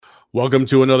Welcome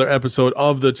to another episode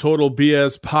of the Total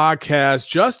BS Podcast.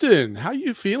 Justin, how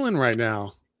you feeling right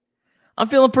now? I'm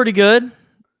feeling pretty good.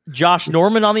 Josh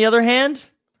Norman, on the other hand,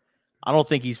 I don't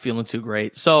think he's feeling too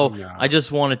great. So No. I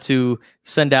just wanted to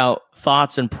send out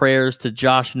thoughts and prayers to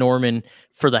Josh Norman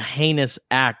for the heinous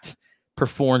act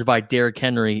performed by Derrick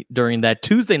Henry during that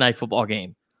Tuesday night football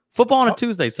game. Football on a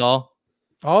Tuesday, Saul.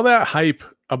 All that hype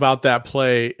about that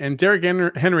play, and Derrick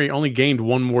Henry only gained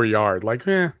one more yard. Like,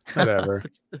 whatever.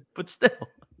 But still.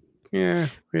 Yeah.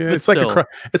 But It's still.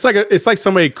 it's like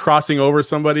somebody crossing over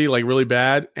somebody like really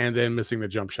bad and then missing the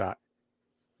jump shot.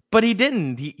 But he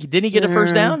didn't. Didn't he get a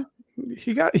first down?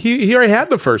 He already had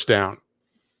the first down.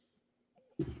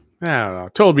 I don't know.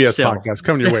 Total BS Podcast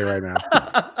coming your way right now.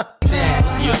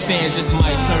 Your fans just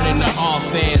might turn into all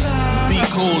fans. Be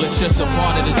cool, it's just a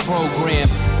part of this program.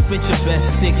 Spit your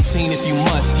best 16 if you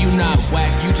must. You not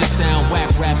whack, you just sound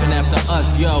whack rapping after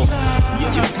us, yo.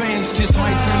 Your fans just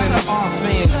might turn into all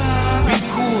fans. Be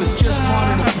cool, it's just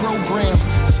part of the program.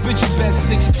 Spit your best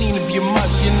 16 if you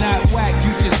must. You're not whack,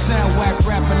 you just sound whack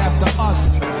rapping after us.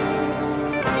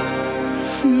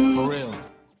 For real.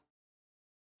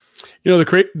 You know,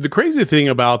 the crazy thing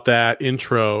about that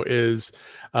intro is,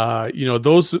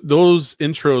 those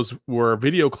intros were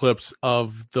video clips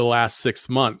of the last 6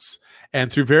 months, and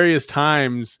through various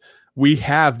times we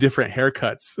have different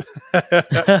haircuts.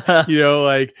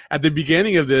 Like at the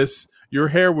beginning of this, your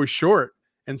hair was short,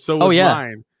 and so was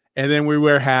mine. And then we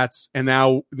wear hats, and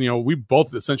now we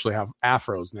both essentially have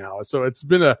afros now. So it's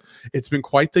been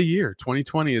quite the year.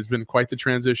 2020 has been quite the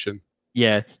transition.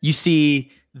 Yeah, you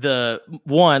see the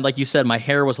one, like you said, my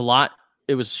hair was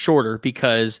it was shorter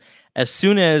because as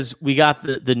soon as we got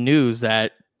the news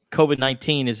that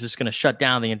COVID-19 is just going to shut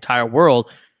down the entire world,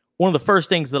 one of the first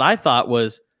things that I thought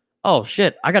was, oh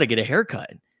shit, I got to get a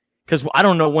haircut because I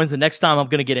don't know when's the next time I'm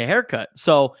going to get a haircut.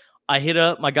 So I hit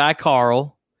up my guy,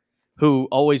 Carl, who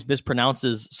always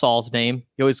mispronounces Saul's name.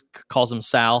 He always calls him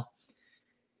Sal.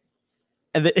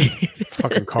 And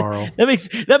fucking Carl. That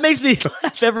makes me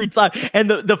laugh every time. And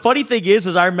the funny thing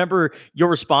is I remember your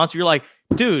response. You're like,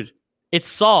 dude, it's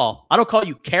Saul. I don't call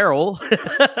you Carol.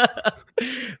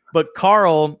 But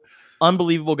Carl,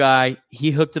 unbelievable guy.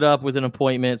 He hooked it up with an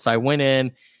appointment. So I went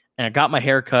in and I got my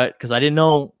hair cut because I didn't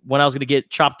know when I was going to get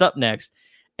chopped up next.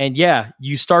 And yeah,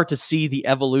 you start to see the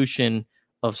evolution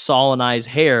of Saul and I's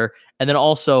hair, and then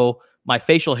also my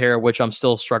facial hair, which I'm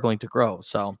still struggling to grow.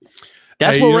 So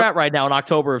that's where we're at right now in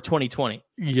October of 2020.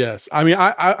 Yes. I mean,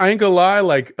 I ain't gonna lie.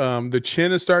 Like, the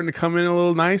chin is starting to come in a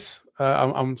little nice.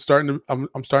 I'm starting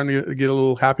to get a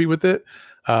little happy with it.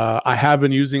 I have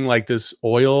been using like this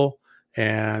oil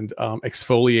and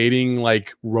exfoliating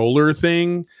like roller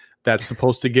thing that's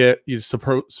supposed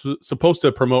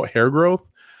to promote hair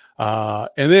growth.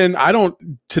 And then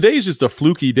today's just a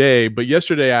fluky day, but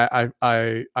yesterday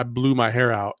I blew my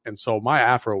hair out. And so my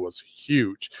afro was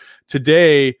huge.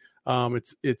 Today, I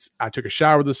took a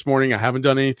shower this morning. I haven't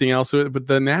done anything else with it, but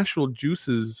the natural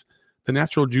juices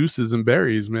and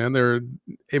berries, man,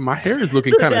 my hair is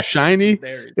looking kind of shiny.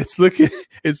 It's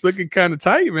looking kind of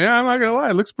tight, man. I'm not gonna lie.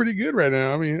 It looks pretty good right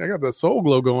now. I mean, I got the soul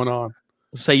glow going on.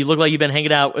 So you look like you've been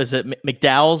hanging out. Is it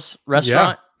McDowell's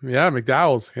restaurant? Yeah,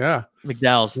 McDowell's. Yeah.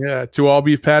 McDowell's. Yeah. 2 all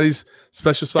beef patties,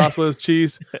 special sauce, lettuce,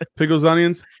 cheese, pickles,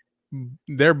 onions.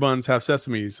 Their buns have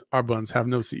sesames. Our buns have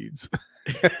no seeds.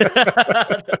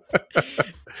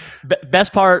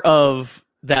 Best part of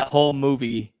that whole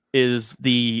movie is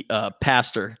the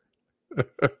pastor.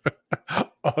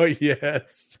 Oh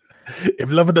yes.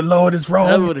 If love of the Lord is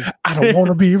wrong, I don't want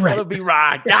to be right. I want to be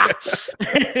right.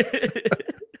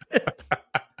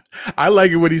 I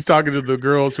like it when he's talking to the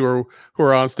girls who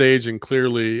are on stage and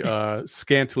clearly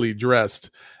scantily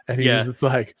dressed, and he's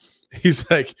like,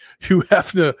 Hugh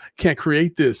Hefner can't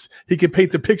create this. He can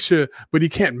paint the picture, but he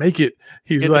can't make it.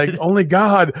 He's like, only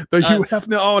God, the Hugh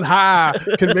Hefner on high,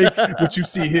 can make what you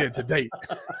see here today.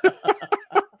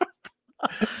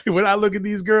 When I look at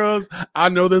these girls, I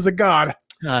know there's a God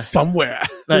somewhere.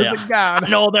 There's a God.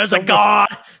 No, there's somewhere. A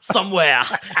God somewhere.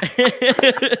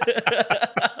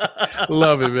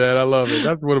 Love it, man. I love it.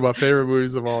 That's one of my favorite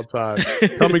movies of all time.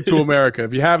 Coming to America.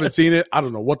 If you haven't seen it, I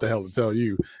don't know what the hell to tell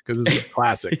you because it's a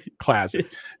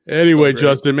classic. Anyway, so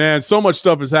Justin, man, so much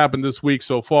stuff has happened this week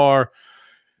so far.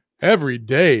 Every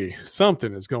day,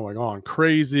 something is going on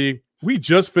crazy. We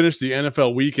just finished the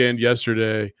NFL weekend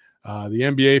yesterday. The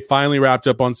NBA finally wrapped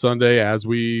up on Sunday, as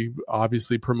we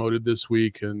obviously promoted this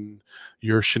week, and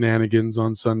your shenanigans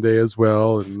on Sunday as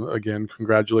well. And again,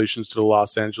 congratulations to the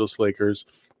Los Angeles Lakers.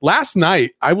 Last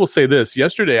night, I will say this,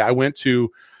 yesterday I went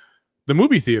to the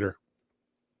movie theater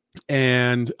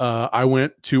and I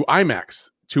went to IMAX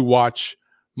to watch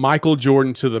Michael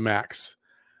Jordan to the max.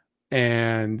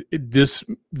 And this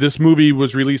movie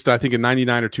was released, I think, in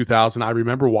 99 or 2000. I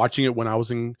remember watching it when I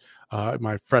was in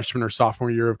my freshman or sophomore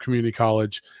year of community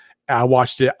college. I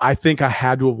watched it. I think I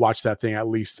had to have watched that thing at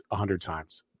least 100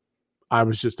 times. I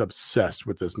was just obsessed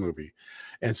with this movie.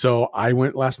 And so I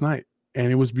went last night, and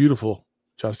it was beautiful,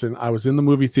 Justin. I was in the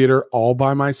movie theater all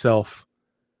by myself.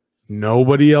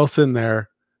 Nobody else in there.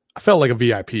 I felt like a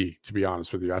VIP, to be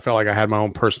honest with you. I felt like I had my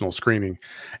own personal screening,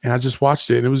 and I just watched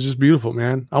it, and it was just beautiful,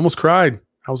 man. I almost cried.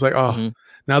 I was like, oh,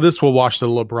 now this will wash the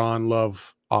LeBron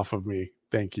love off of me.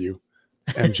 Thank you,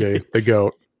 MJ, the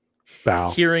GOAT. Bow.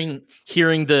 Hearing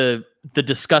the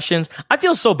discussions, I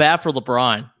feel so bad for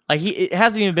LeBron. Like it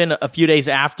hasn't even been a few days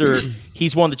after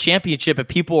he's won the championship, and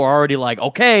people are already like,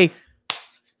 okay,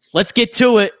 let's get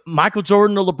to it. Michael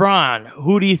Jordan or LeBron?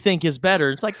 Who do you think is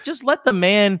better? It's like, just let the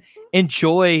man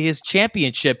enjoy his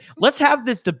championship. Let's have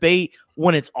this debate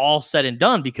when it's all said and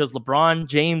done, because LeBron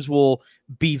James will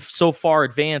be so far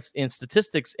advanced in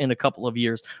statistics in a couple of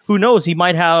years. Who knows? He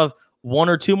might have one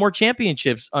or two more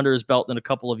championships under his belt in a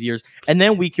couple of years, and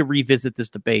then we can revisit this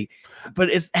debate. But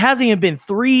it hasn't even been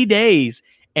 3 days,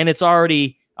 and it's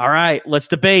already, all right, let's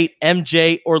debate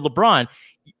MJ or LeBron.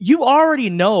 You already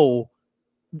know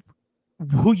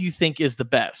who you think is the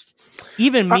best.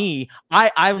 Even me,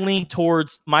 I lean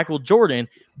towards Michael Jordan,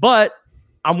 but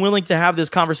I'm willing to have this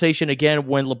conversation again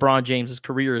when LeBron James's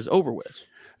career is over with.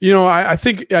 You know, I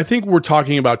think we're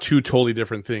talking about two totally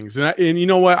different things. And you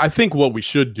know what? I think what we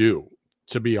should do,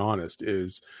 to be honest,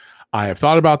 is I have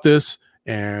thought about this.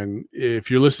 And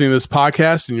if you're listening to this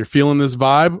podcast and you're feeling this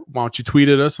vibe, why don't you tweet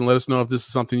at us and let us know if this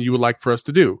is something you would like for us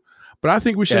to do. But I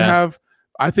think we should have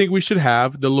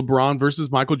the LeBron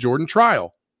versus Michael Jordan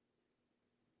trial.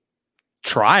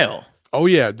 Trial? Oh,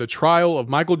 yeah. The trial of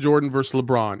Michael Jordan versus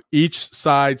LeBron. Each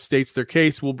side states their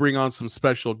case. We'll bring on some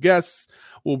special guests.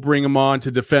 We'll bring them on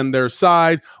to defend their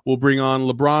side. We'll bring on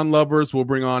LeBron lovers. We'll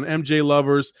bring on MJ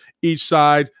lovers. Each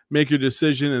side, make your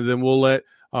decision, and then we'll let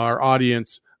our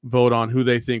audience vote on who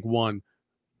they think won.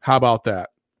 How about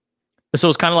that? So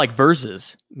it's kind of like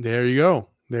versus. There you go.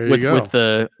 There you go.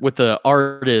 With the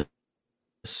artists.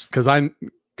 Because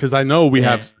I know we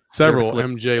have several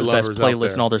MJ lovers best playlist out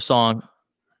there. And all their song.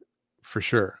 For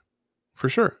sure.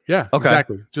 Yeah, okay.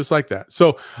 Exactly. Just like that.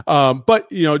 So, but,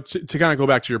 you know, to kind of go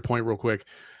back to your point real quick,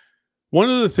 one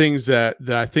of the things that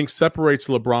I think separates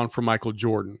LeBron from Michael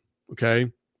Jordan,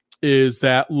 okay, is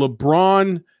that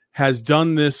LeBron has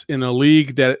done this in a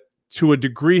league that to a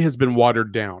degree has been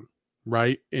watered down,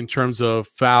 right? In terms of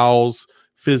fouls,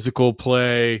 physical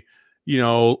play, you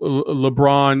know,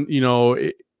 LeBron, you know,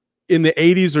 in the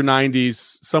 80s or 90s,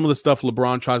 some of the stuff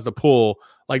LeBron tries to pull,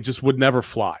 like, just would never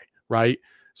fly, right?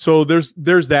 So there's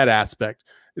that aspect.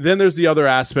 Then there's the other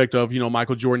aspect of, you know,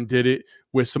 Michael Jordan did it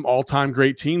with some all-time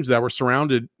great teams that were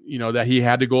surrounded, you know, that he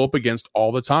had to go up against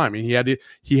all the time. And he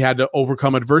had to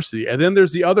overcome adversity. And then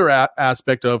there's the other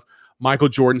aspect of Michael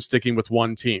Jordan sticking with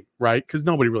one team, right? Because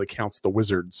nobody really counts the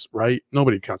Wizards, right?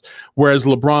 Nobody counts. Whereas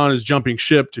LeBron is jumping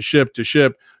ship to ship to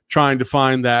ship, trying to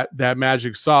find that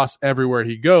magic sauce everywhere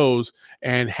he goes,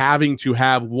 and having to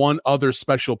have one other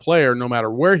special player, no matter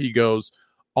where he goes,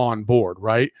 on board,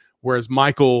 right? Whereas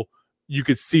Michael, you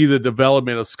could see the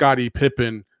development of Scottie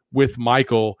Pippen with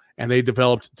Michael, and they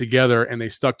developed together and they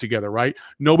stuck together, right?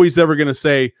 Nobody's ever going to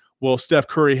say, well, Steph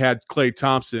Curry had Klay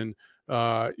Thompson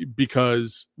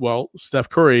because, well, Steph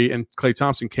Curry and Klay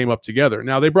Thompson came up together.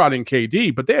 Now, they brought in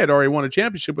KD, but they had already won a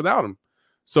championship without him.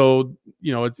 So,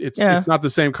 you know, it's not the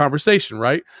same conversation,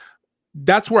 right?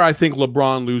 That's where I think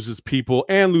LeBron loses people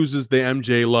and loses the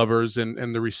MJ lovers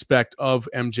and the respect of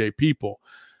MJ people.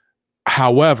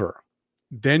 However,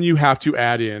 then you have to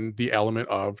add in the element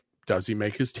of, does he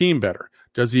make his team better?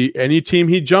 Any team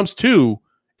he jumps to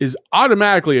is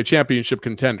automatically a championship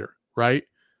contender, right?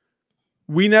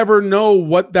 We never know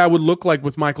what that would look like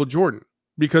with Michael Jordan,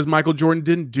 because Michael Jordan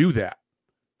didn't do that.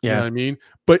 Yeah. You know what I mean?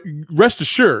 But rest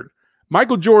assured,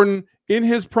 Michael Jordan in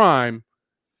his prime,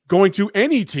 going to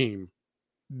any team,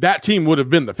 that team would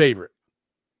have been the favorite.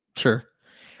 Sure.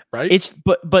 Right.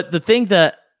 But the thing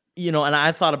that, you know, and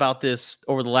I thought about this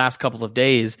over the last couple of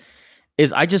days,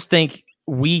 is I just think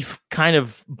we've kind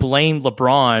of blamed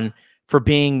LeBron for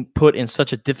being put in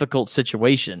such a difficult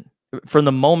situation from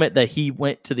the moment that he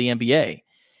went to the NBA.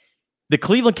 The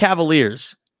Cleveland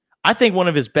Cavaliers, I think one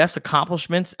of his best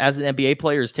accomplishments as an NBA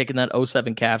player is taking that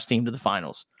 07 Cavs team to the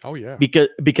finals. Oh, yeah.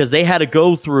 Because they had to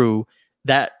go through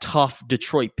that tough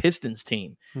Detroit Pistons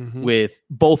team with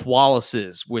both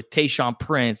Wallaces, with Tayshaun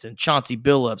Prince and Chauncey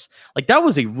Billups. Like, that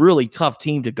was a really tough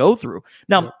team to go through.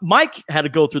 Now, Mike had to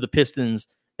go through the Pistons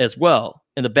as well.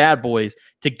 and the bad boys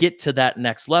to get to that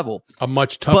next level. A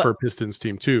much tougher Pistons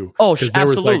team too. Oh, there was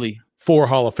absolutely. like 4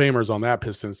 Hall of Famers on that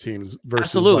Pistons teams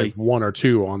versus like 1 or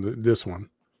 2 on this one,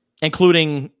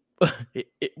 including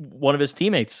one of his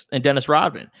teammates and Dennis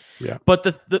Rodman. Yeah. But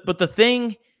the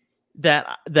thing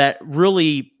that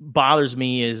really bothers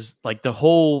me is like the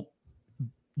whole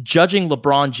judging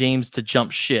LeBron James to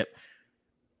jump ship.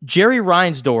 Jerry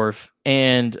Reinsdorf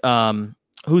and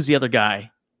who's the other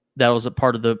guy that was a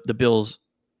part of the Bills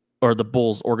or the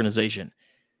Bulls organization?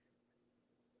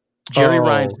 Jerry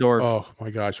Reinsdorf. Oh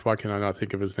my gosh, why can I not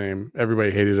think of his name?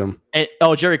 Everybody hated him. And,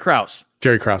 Jerry Krause.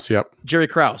 Jerry Krause, yep. Jerry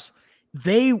Krause.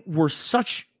 They were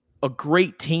such a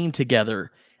great team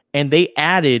together, and they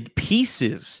added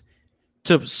pieces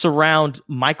to surround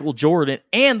Michael Jordan,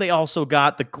 and they also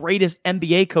got the greatest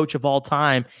NBA coach of all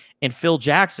time in Phil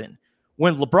Jackson.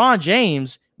 When LeBron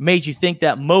James made you think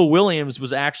that Mo Williams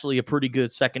was actually a pretty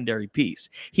good secondary piece.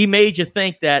 He made you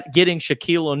think that getting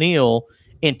Shaquille O'Neal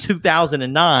in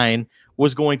 2009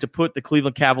 was going to put the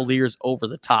Cleveland Cavaliers over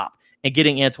the top, and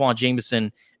getting Antoine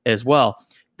Jameson as well.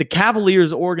 The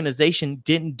Cavaliers organization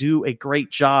didn't do a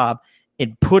great job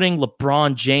in putting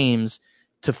LeBron James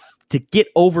to get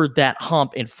over that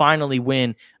hump and finally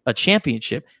win a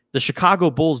championship. The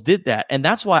Chicago Bulls did that, and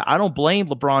that's why I don't blame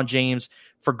LeBron James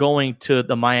for going to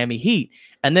the Miami Heat.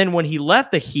 And then when he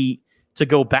left the Heat to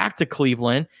go back to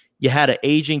Cleveland, you had an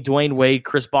aging Dwayne Wade.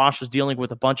 Chris Bosh was dealing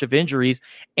with a bunch of injuries,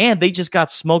 and they just got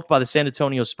smoked by the San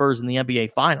Antonio Spurs in the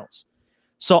NBA Finals.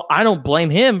 So I don't blame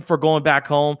him for going back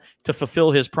home to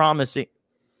fulfill his promise.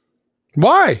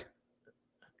 Why?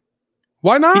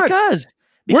 Why not? Because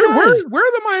where are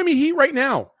the Miami Heat right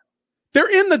now? They're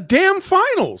in the damn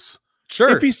finals. Sure.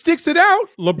 If he sticks it out,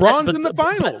 LeBron's in the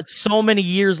finals. But so many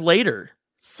years later.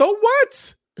 So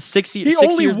what? 6 years. He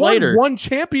only years won later. one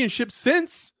championship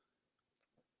since.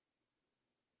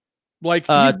 Like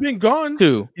he's been gone.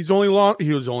 2. He was only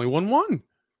won 1.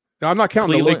 Now I'm not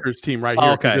counting Cleveland? the Lakers team right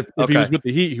here. Okay. If he was with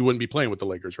the Heat, he wouldn't be playing with the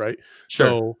Lakers, right? Sure.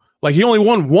 So like he only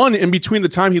won 1 in between the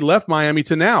time he left Miami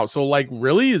to now. So like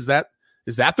really, is that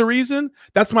the reason?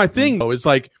 That's my thing though. Is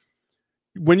like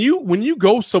when you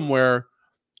go somewhere,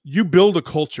 you build a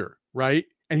culture, right?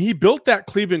 And he built that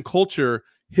Cleveland culture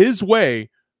his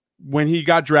way when he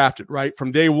got drafted, right?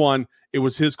 From day one, it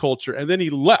was his culture. And then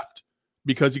he left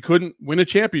because he couldn't win a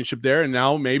championship there. And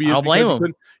now maybe it's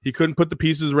because he couldn't put the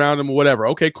pieces around him or whatever.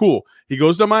 Okay, cool. He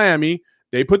goes to Miami.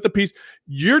 They put the piece.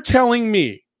 You're telling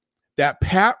me that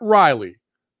Pat Riley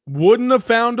wouldn't have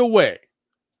found a way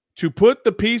to put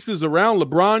the pieces around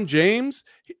LeBron James?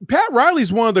 Pat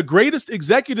Riley's one of the greatest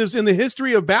executives in the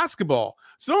history of basketball.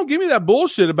 So don't give me that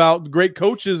bullshit about great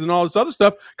coaches and all this other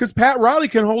stuff, because Pat Riley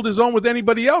can hold his own with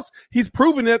anybody else. He's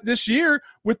proven it this year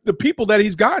with the people that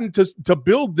he's gotten to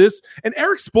build this. And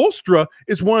Eric Spoelstra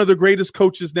is one of the greatest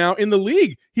coaches now in the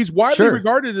league. He's widely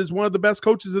regarded as one of the best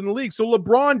coaches in the league. So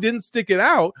LeBron didn't stick it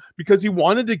out because he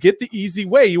wanted to get the easy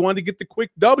way. He wanted to get the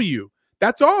quick W.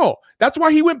 That's all. That's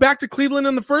why he went back to Cleveland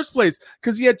in the first place,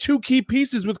 because he had 2 key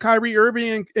pieces with Kyrie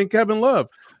Irving and Kevin Love.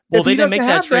 Well, they didn't make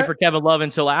that trade for Kevin Love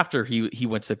until after he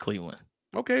went to Cleveland.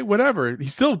 Okay, whatever. He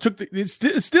still took it's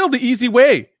still the easy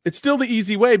way. It's still the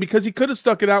easy way because he could have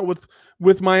stuck it out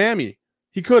with Miami.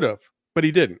 He could have, but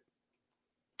he didn't.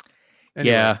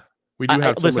 Anyway, yeah, we do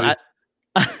have somebody.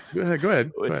 Go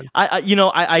ahead.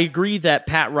 I agree that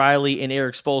Pat Riley and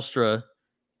Eric Spoelstra,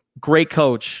 great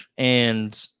coach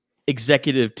and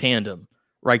executive tandem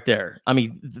right there. I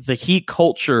mean, the Heat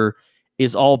culture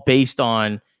is all based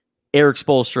on Eric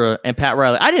Spoelstra and Pat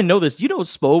Riley. I didn't know this. You know,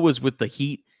 Spo was with the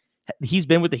Heat. He's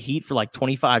been with the Heat for like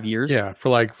 25 years. Yeah, for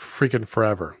like freaking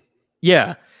forever.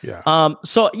 Yeah. Yeah.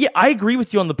 So yeah, I agree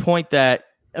with you on the point that,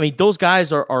 I mean, those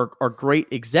guys are great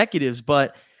executives,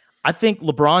 but I think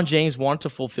LeBron James wanted to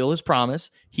fulfill his promise.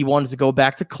 He wanted to go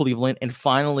back to Cleveland and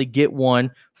finally get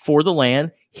one for the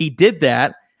land. He did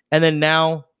that, and then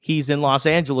now he's in Los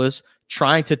Angeles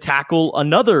trying to tackle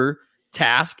another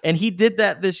task, and he did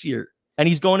that this year, and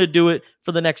he's going to do it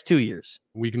for the next 2 years.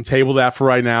 We can table that for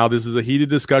right now. This is a heated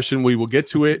discussion. We will get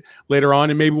to it later on,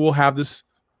 and maybe we'll have this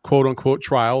quote-unquote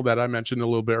trial that I mentioned a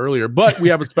little bit earlier. But we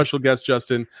have a special guest,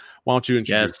 Justin. Why don't you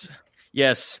introduce?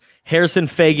 Yes. Harrison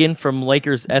Faigen from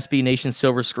Lakers SB Nation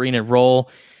Silver Screen and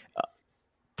Roll.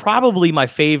 Probably my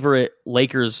favorite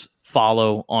Lakers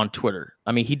follow on Twitter.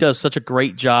 I mean, he does such a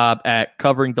great job at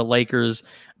covering the Lakers,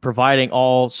 providing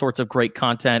all sorts of great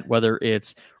content, whether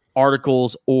it's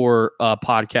articles or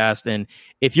podcast. And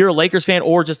if you're a Lakers fan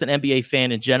or just an NBA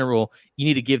fan in general, you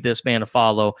need to give this man a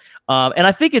follow. And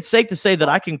I think it's safe to say that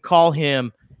I can call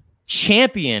him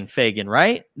champion Faigen,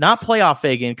 right? Not playoff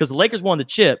Faigen, because the Lakers won the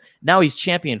chip. Now he's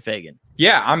champion Faigen.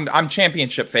 Yeah, I'm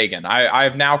championship Faigen.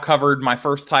 I've now covered my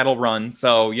first title run,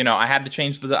 so I had to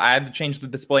change the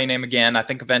display name again. I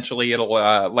think eventually it'll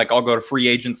I'll go to free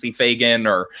agency Faigen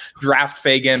or draft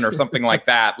Faigen or something like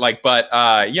that. But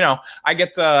I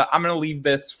get to I'm gonna leave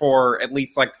this for at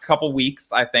least like a couple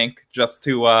weeks, I think, just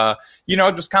to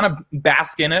just kind of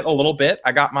bask in it a little bit.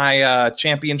 I got my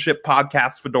championship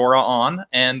podcast fedora on,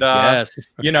 and Yes.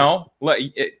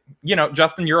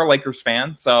 Justin, you're a Lakers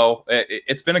fan, so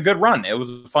it's been a good run. It was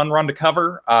a fun run to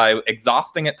cover,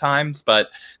 exhausting at times, but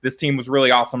this team was really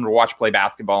awesome to watch play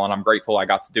basketball, and I'm grateful I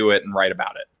got to do it and write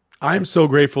about it. I'm so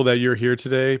grateful that you're here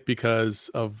today because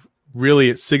of really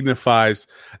it signifies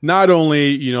not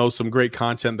only, some great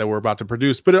content that we're about to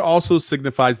produce, but it also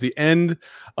signifies the end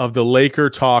of the Laker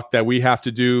talk that we have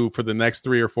to do for the next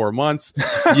 3 or 4 months.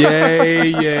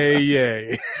 Yay, yay,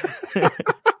 yay.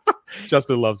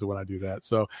 Justin loves it when I do that.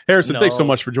 So Harrison, thanks so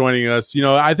much for joining us.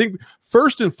 I think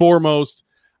first and foremost,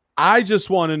 I just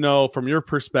want to know from your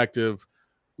perspective,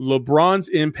 LeBron's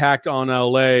impact on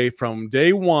LA from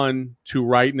day one to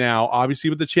right now, obviously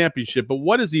with the championship, but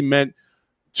what has he meant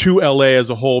to LA as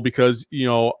a whole? Because,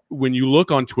 when you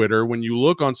look on Twitter, when you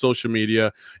look on social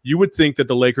media, you would think that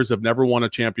the Lakers have never won a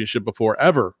championship before,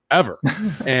 ever.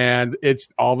 And it's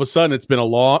all of a sudden, it's been the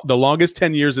longest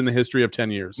 10 years in the history of 10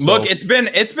 years. So, look, it's been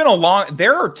a long,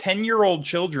 there are 10-year-old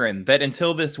children that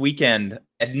until this weekend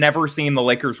had never seen the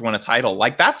Lakers win a title.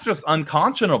 Like, that's just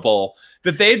unconscionable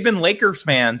that they had been Lakers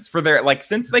fans for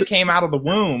since they came out of the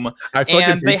womb. I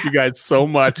fucking hate you guys so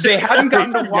much. They hadn't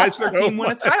gotten to watch their team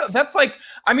win a title. That's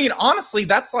honestly,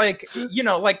 that's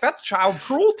that's child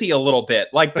cruelty a little bit.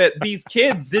 Like that these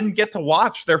kids didn't get to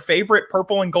watch their favorite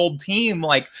purple and gold team.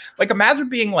 Like imagine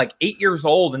being 8 years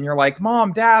old and you're like,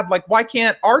 Mom, Dad, why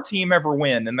can't our team ever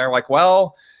win? And they're like,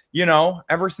 well,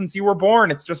 ever since you were born,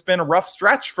 it's just been a rough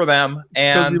stretch for them.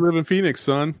 And you live in Phoenix,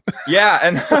 son. Yeah.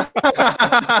 And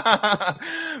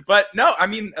but no,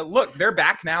 look, they're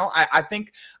back now. I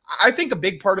think a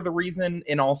big part of the reason,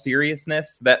 in all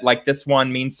seriousness, that this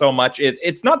one means so much is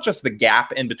it's not just the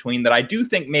gap in between that I do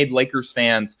think made Lakers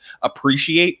fans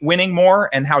appreciate winning more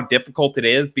and how difficult it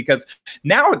is, because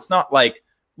now it's not like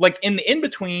in the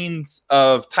in-betweens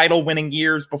of title winning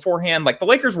years beforehand, the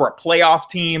Lakers were a playoff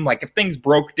team. If things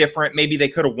broke different, maybe they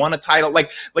could have won a title.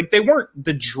 Like they weren't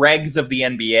the dregs of the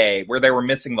NBA where they were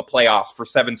missing the playoffs for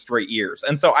 7 straight years.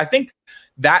 And so I think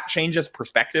that changes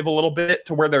perspective a little bit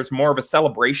to where there's more of a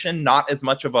celebration, not as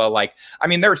much of a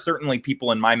there are certainly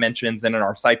people in my mentions and in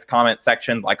our site's comment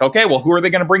section okay, well, who are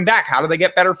they going to bring back? How do they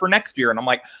get better for next year? And I'm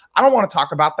like, I don't want to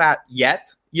talk about that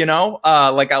yet.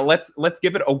 Let's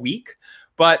give it a week.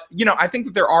 But, I think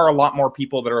that there are a lot more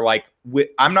people that are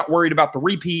I'm not worried about the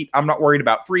repeat. I'm not worried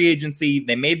about free agency.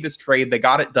 They made this trade. They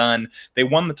got it done. They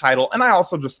won the title. And I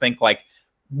also just think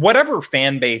whatever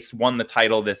fan base won the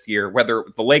title this year, whether it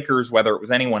was the Lakers, whether it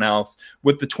was anyone else,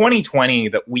 with the 2020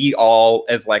 that we all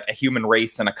as a human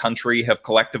race and a country have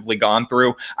collectively gone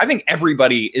through, I think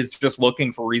everybody is just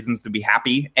looking for reasons to be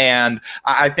happy. And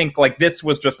I think this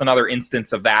was just another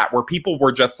instance of that, where people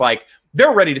were just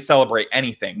they're ready to celebrate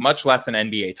anything, much less an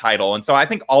NBA title. And so I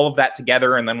think all of that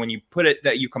together, and then when you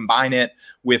you combine it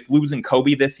with losing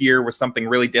Kobe this year was something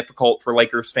really difficult for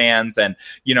Lakers fans and,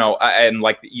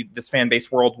 this fan base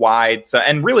worldwide. So,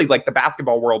 and really the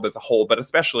basketball world as a whole, but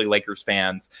especially Lakers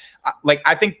fans.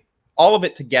 I think all of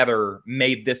it together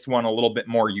made this one a little bit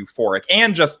more euphoric,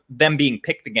 and just them being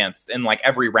picked against in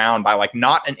every round by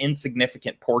not an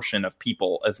insignificant portion of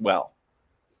people as well.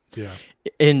 Yeah.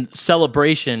 In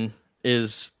celebration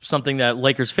is something that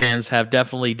Lakers fans have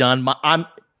definitely done.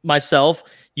 Myself,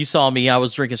 you saw me, I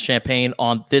was drinking champagne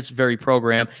on this very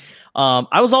program.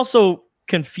 I was also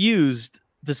confused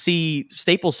to see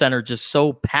Staples Center just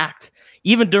so packed.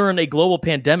 Even during a global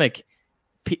pandemic,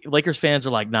 Lakers fans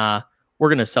are like, nah, we're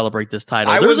going to celebrate this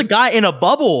title. There was a guy in a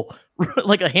bubble,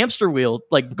 like a hamster wheel,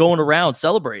 going around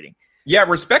celebrating. Yeah,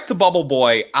 respect to Bubble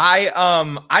Boy.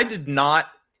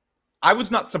 I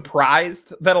was not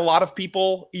surprised that a lot of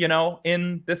people,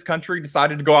 in this country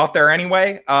decided to go out there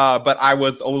anyway. But I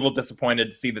was a little disappointed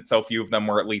to see that so few of them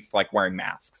were at least wearing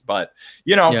masks. But,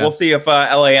 We'll see if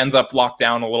LA ends up locked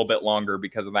down a little bit longer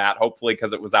because of that. Hopefully,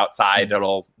 because it was outside,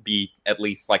 it'll be at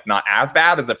least not as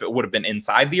bad as if it would have been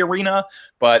inside the arena.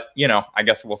 But, I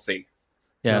guess we'll see.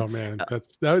 Yeah. Oh man,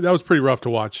 that was pretty rough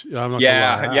to watch. I'm not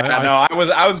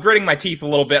I was gritting my teeth a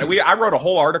little bit. I wrote a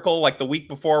whole article the week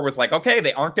before was okay,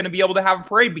 they aren't going to be able to have a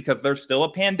parade because there's still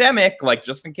a pandemic.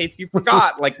 Just in case you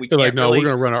forgot, we can't. No, we're going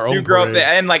to run our own parade.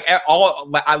 And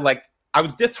I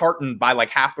was disheartened by like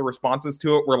half the responses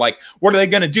to it were like, what are they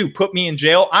going to do? Put me in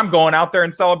jail? I'm going out there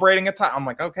and celebrating a title. I'm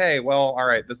like, okay, well, all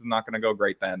right, this is not going to go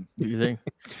great then. What do you think?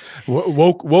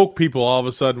 woke people all of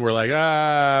a sudden were like,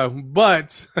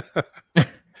 but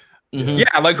Mhm.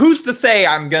 Yeah, like who's to say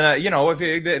I'm gonna,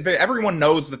 if everyone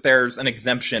knows that there's an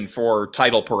exemption for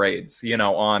title parades,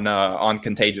 on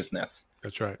contagiousness.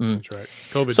 That's right. That's right.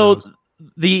 COVID. So knows.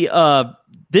 the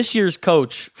this year's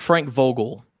coach, Frank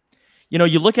Vogel,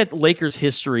 you look at the Lakers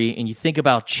history and you think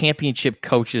about championship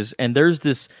coaches, and there's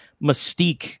this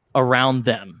mystique around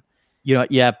them. You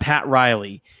have Pat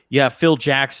Riley, you have Phil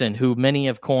Jackson, who many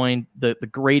have coined the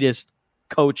greatest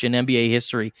coach in NBA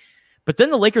history. But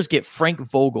then the Lakers get Frank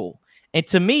Vogel. And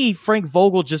to me, Frank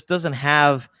Vogel just doesn't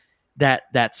have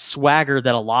that swagger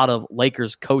that a lot of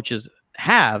Lakers coaches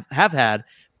have had,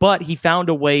 but he found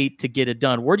a way to get it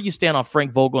done. Where do you stand on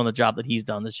Frank Vogel and the job that he's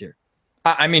done this year?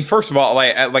 I mean, first of all,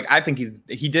 I think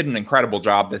he did an incredible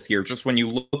job this year. Just when you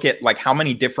look at like how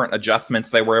many different adjustments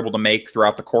they were able to make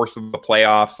throughout the course of the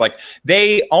playoffs, like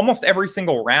they almost every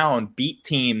single round beat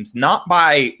teams not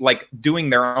by like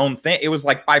doing their own thing. It was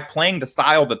like by playing the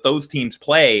style that those teams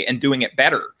play and doing it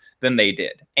better than they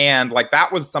did. And like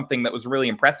that was something that was really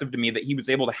impressive to me, that he was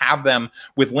able to have them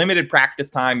with limited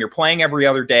practice time. You're playing every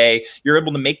other day. You're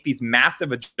able to make these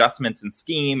massive adjustments in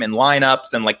scheme and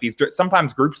lineups, and like these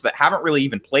sometimes groups that haven't really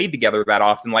even played together that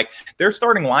often. Like their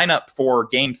starting lineup for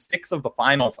game 6 of the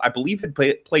finals, I believe had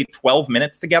played 12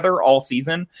 minutes together all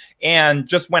season, and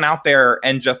just went out there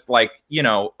and just like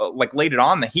laid it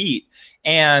on the Heat.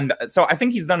 And so I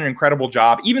think he's done an incredible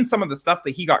job. Even some of the stuff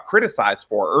that he got criticized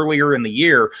for earlier in the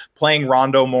year, playing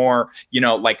Rondo more,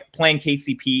 like playing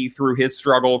KCP through his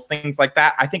struggles, things like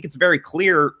that. I think it's very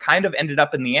clear kind of ended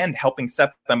up in the end helping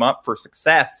set them up for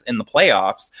success in the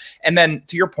playoffs. And then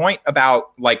to your point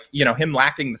about like, him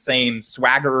lacking the same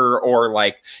swagger or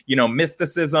like,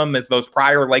 mysticism as those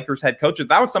prior Lakers head coaches,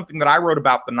 that was something that I wrote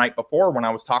about the night before when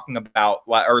I was talking about,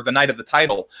 or the night of the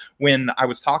title, when I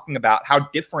was talking about how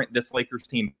different this Lakers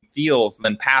team feels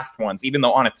than past ones, even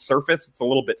though on its surface it's a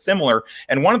little bit similar.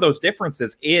 And one of those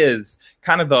differences is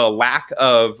kind of the lack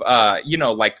of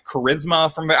like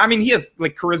charisma from he has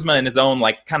like charisma in his own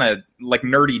like kind of like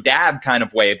nerdy dad kind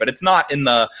of way, but it's not in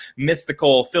the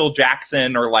mystical Phil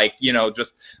Jackson or like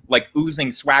just like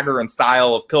oozing swagger and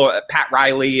style of Pat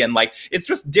Riley, and like it's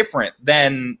just different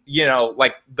than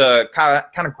like the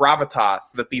kind of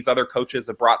gravitas that these other coaches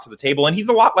have brought to the table. And he's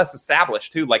a lot less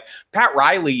established too. Like Pat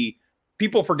Riley,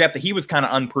 people forget that he was kind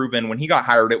of unproven when he got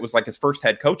hired. It was like his first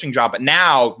head coaching job, but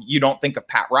now you don't think of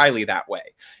Pat Riley that way.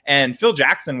 And Phil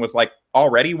Jackson was like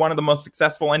already one of the most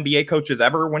successful NBA coaches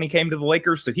ever when he came to the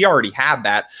Lakers. So he already had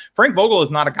that. Frank Vogel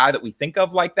is not a guy that we think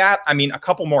of like that. I mean, a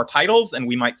couple more titles and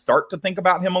we might start to think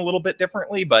about him a little bit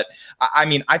differently. But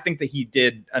I think that he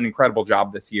did an incredible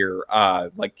job this year,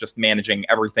 like just managing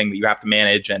everything that you have to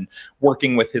manage and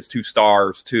working with his 2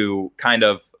 stars to kind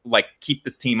of like keep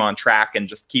this team on track and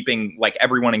just keeping like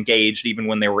everyone engaged, even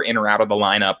when they were in or out of the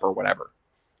lineup or whatever.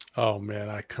 Oh man,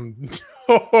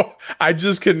 I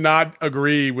just cannot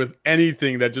agree with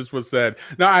anything that just was said.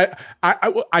 Now,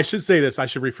 I should say this. I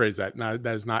should rephrase that. No,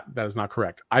 that is not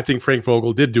correct. I think Frank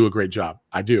Vogel did do a great job.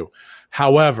 I do.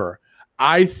 However,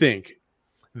 I think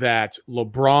that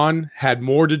LeBron had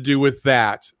more to do with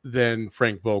that than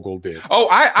Frank Vogel did. Oh,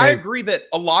 I agree that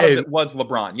a lot of it was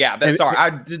LeBron. Yeah, sorry,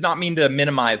 I did not mean to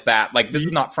minimize that. Like, this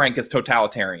is not Frank as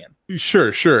totalitarian.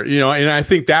 Sure. And I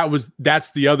think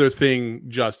that's the other thing,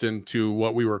 Justin, to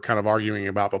what we were kind of arguing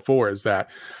about before, is that,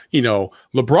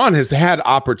 LeBron has had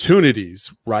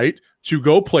opportunities, right, to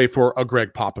go play for a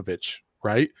Greg Popovich,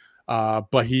 right?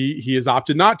 But he has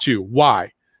opted not to.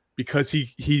 Why? Because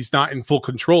he's not in full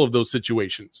control of those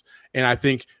situations. And I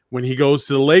think when he goes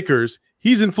to the Lakers,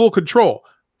 he's in full control.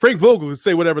 Frank Vogel can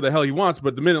say whatever the hell he wants,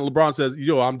 but the minute LeBron says,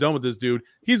 I'm done with this dude,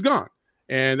 he's gone.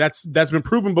 And that's been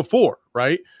proven before,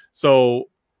 right? So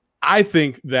I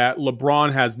think that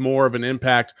LeBron has more of an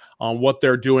impact on what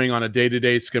they're doing on a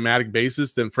day-to-day schematic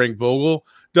basis than Frank Vogel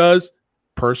does.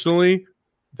 Personally,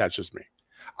 that's just me.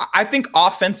 I think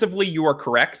offensively you are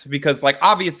correct, because like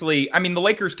obviously, the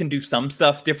Lakers can do some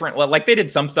stuff different. Like they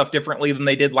did some stuff differently than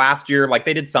they did last year. Like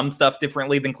they did some stuff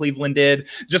differently than Cleveland did,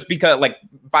 just because like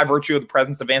by virtue of the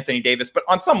presence of Anthony Davis. But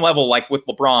on some level, like with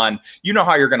LeBron, you know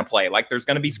how you're going to play. Like there's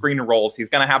going to be screen and rolls. He's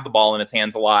going to have the ball in his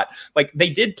hands a lot. Like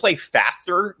they did play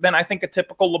faster than I think a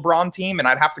typical LeBron team. And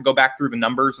I'd have to go back through the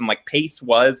numbers, and like pace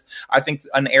was, I think,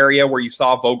 an area where you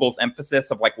saw Vogel's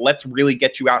emphasis of like, let's really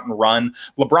get you out and run.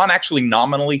 LeBron actually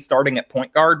nominally Connolly starting at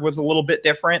point guard was a little bit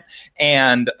different.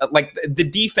 And like the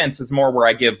defense is more where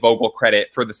I give Vogel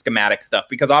credit for the schematic stuff,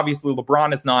 because obviously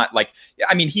LeBron is not like,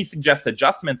 I mean, he suggests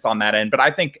adjustments on that end, but I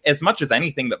think as much as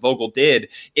anything that Vogel did,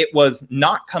 it was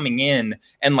not coming in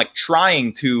and like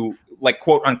trying to like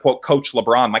quote unquote coach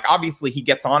LeBron. Like obviously he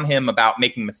gets on him about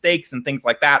making mistakes and things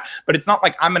like that, but it's not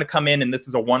like I'm going to come in and this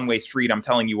is a one-way street, I'm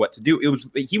telling you what to do.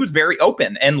 He was very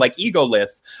open and like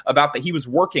egoless about that. He was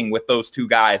working with those two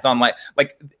guys on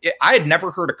I had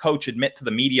never heard a coach admit to the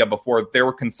media before they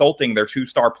were consulting their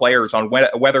 2-star players on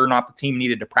whether or not the team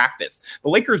needed to practice. The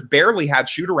Lakers barely had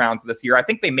shoot-arounds this year. I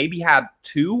think they maybe had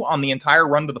 2 on the entire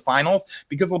run to the finals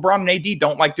because LeBron and AD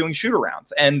don't like doing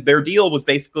shoot-arounds. And their deal was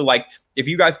basically like, if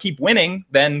you guys keep winning,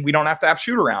 then we don't have to have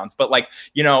shoot-arounds. But like,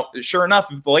 you know, sure enough,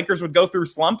 if the Lakers would go through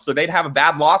slumps or they'd have a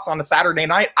bad loss on a Saturday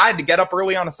night, I had to get up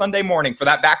early on a Sunday morning for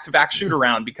that back-to-back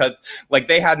shoot-around because like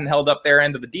they hadn't held up their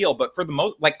end of the deal. But for the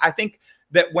most, like, I think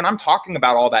that when I'm talking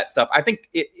about all that stuff, I think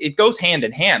it goes hand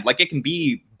in hand. Like it can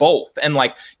be both. And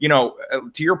like, you know,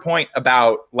 to your point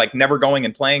about like never going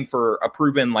and playing for a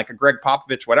proven, like a Greg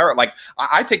Popovich, whatever, like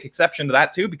I take exception to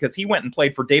that too, because he went and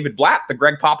played for David Blatt, the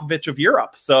Greg Popovich of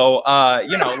Europe. So,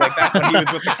 you know, like that when he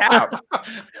was with the Cavs.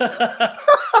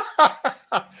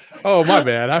 Oh, my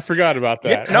bad. I forgot about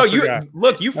that. Yeah, no,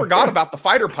 you forgot about the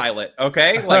fighter pilot.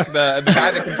 Okay. Like the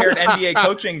guy that compared NBA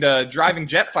coaching to driving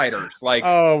jet fighters. Like,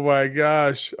 oh my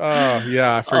gosh. Oh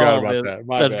yeah. I forgot about man. that.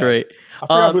 That's bad. great.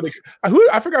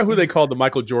 I forgot who they called the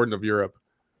Michael Jordan of Europe.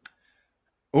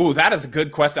 Oh, that is a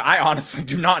good question. I honestly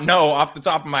do not know off the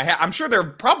top of my head. I'm sure there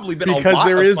have probably been because a lot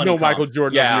there of is funny no Michael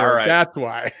Jordan of Europe. Right. That's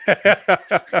why.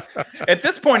 At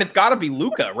this point, it's got to be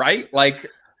Luka, right? Like,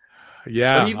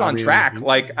 yeah, he's on track.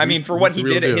 Like, I mean, for what he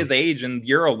did at his age in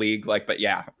EuroLeague, like, but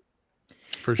yeah,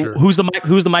 for sure. Who's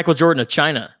the Michael Jordan of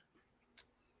China?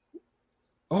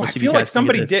 Oh, I feel like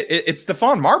somebody did. It's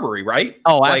Stephon Marbury, right?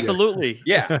 Oh, like, absolutely.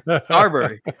 Yeah,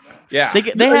 Marbury. Yeah,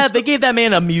 they gave that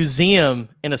man a museum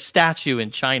and a statue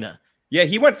in China. Yeah,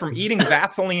 he went from eating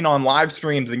Vaseline on live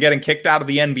streams and getting kicked out of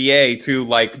the NBA to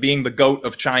like being the GOAT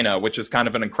of China, which is kind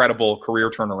of an incredible career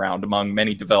turnaround among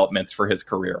many developments for his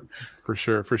career. For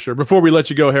sure, for sure. Before we let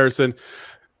you go, Harrison,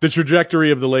 the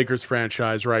trajectory of the Lakers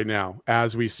franchise right now,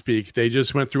 as we speak, they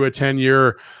just went through a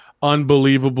 10-year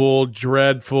unbelievable,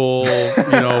 dreadful,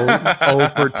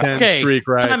 0 for 10 streak,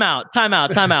 right? Time out.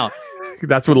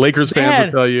 That's what Lakers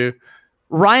fans will tell you.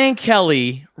 Ryan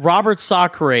Kelly, Robert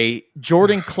Sacre,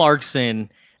 Jordan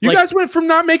Clarkson. You guys went from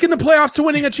not making the playoffs to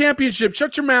winning a championship.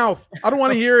 Shut your mouth. I don't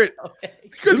want to hear it. Okay.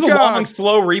 This is a long,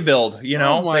 slow rebuild. You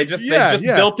know, they just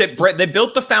built it. They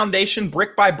built the foundation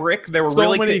brick by brick. They were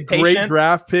really many patient. Great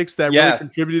draft picks that really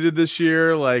contributed this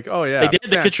year. Like, oh yeah, they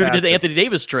did. They contributed to the Anthony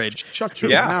Davis trade. Shut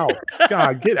your mouth.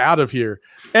 God, get out of here.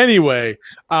 Anyway,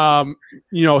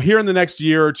 here in the next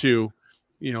year or two,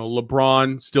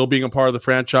 LeBron still being a part of the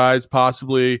franchise,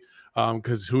 possibly,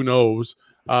 because who knows.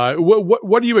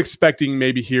 What are you expecting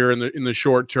maybe here in the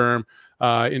short term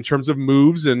in terms of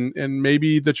moves and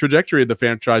maybe the trajectory of the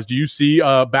franchise? Do you see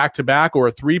a back-to-back or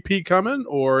a three-peat coming,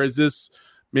 or is this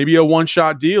maybe a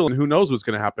one-shot deal and who knows what's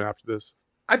going to happen after this?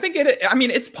 I think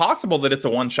it's possible that it's a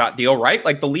one-shot deal, right?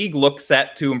 Like the league looks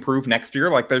set to improve next year.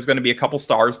 Like there's going to be a couple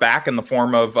stars back in the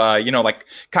form of, like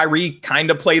Kyrie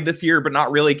kind of played this year, but not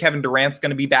really. Kevin Durant's going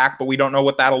to be back, but we don't know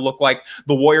what that'll look like.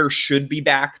 The Warriors should be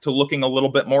back to looking a little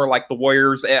bit more like the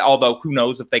Warriors, although who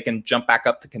knows if they can jump back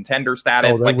up to contender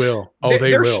status. Oh, they will.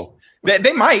 They will.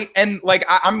 They might, and like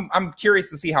I'm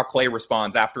curious to see how Clay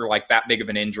responds after like that big of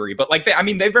an injury. But like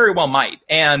they very well might,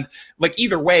 and like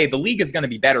either way, the league is going to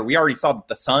be better. We already saw that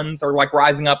the Suns are like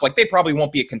rising up. Like they probably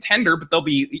won't be a contender, but they'll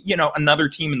be another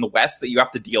team in the West that you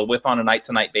have to deal with on a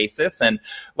night-to-night basis. And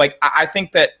like I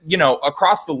think that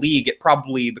across the league,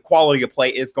 the quality of play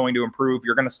is going to improve.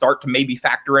 You're going to start to maybe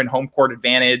factor in home court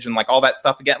advantage and like all that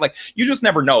stuff again. Like you just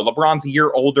never know. LeBron's a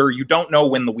year older. You don't know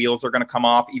when the wheels are going to come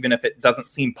off, even if it doesn't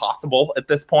seem possible at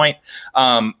this point.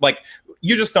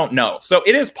 You just don't know. So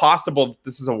it is possible that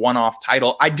this is a one-off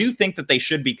title. I do think that they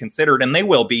should be considered, and they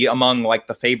will be among like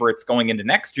the favorites going into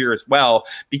next year as well,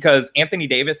 because Anthony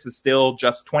Davis is still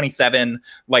just 27.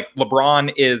 Like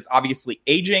LeBron is obviously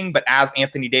aging, but as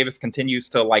Anthony Davis continues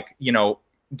to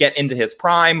get into his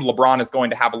prime, LeBron is going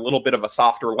to have a little bit of a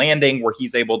softer landing where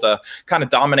he's able to kind of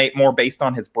dominate more based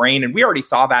on his brain. And we already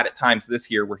saw that at times this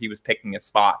year where he was picking his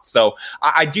spots. So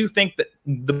I do think that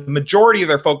the majority of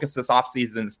their focus this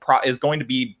offseason is going to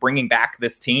be bringing back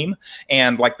this team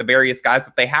and like the various guys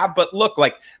that they have. But look,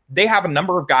 like they have a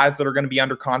number of guys that are going to be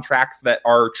under contracts that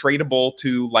are tradable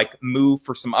to like move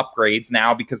for some upgrades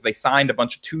now because they signed a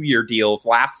bunch of 2-year deals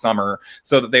last summer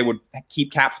so that they would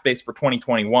keep cap space for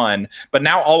 2021. But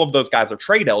now all of those guys are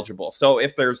trade eligible. So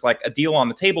if there's like a deal on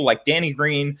the table, like Danny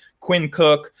Green, Quinn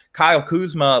Cook, Kyle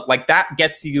Kuzma, like that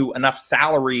gets you enough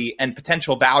salary and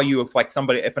potential value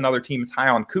if another team is high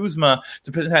on Kuzma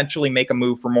to potentially make a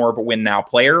move for more of a win now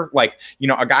player. Like, you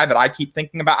know, a guy that I keep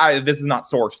thinking about, this is not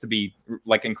sourced to be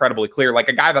like incredibly clear. Like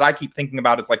a guy that I keep thinking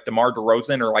about is like DeMar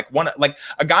DeRozan or like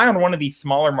a guy on one of these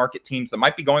smaller market teams that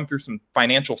might be going through some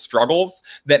financial struggles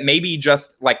that maybe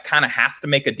just like kind of has to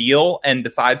make a deal and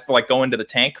decides to like go into the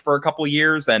tank for a couple of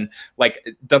years and like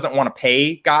doesn't want to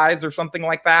pay guys or something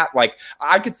like that. Like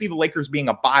I could see the Lakers being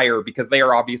a buyer because they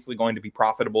are obviously going to be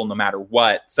profitable no matter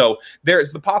what. So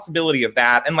there's the possibility of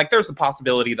that. And like, there's the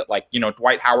possibility that like, you know,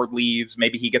 Dwight Howard leaves,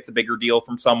 maybe he gets a bigger deal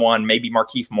from someone, maybe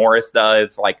Markieff Morris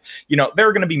does. Like, you know, there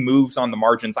are going to be moves on the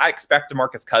margins. I expect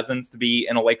DeMarcus Cousins to be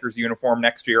in a Lakers uniform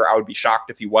next year. I would be shocked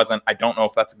if he wasn't. I don't know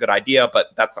if that's a good idea, but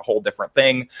that's a whole different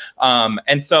thing.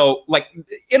 And so like,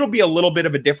 it'll be a little bit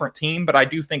of a different team, but I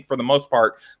do think for the most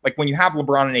part, like when you have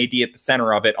LeBron and AD at the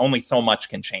center of it, only so much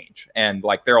can change. And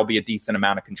like, there'll be a decent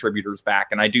amount of contributors back.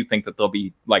 And I do think that they'll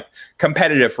be like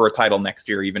competitive for a title next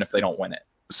year, even if they don't win it.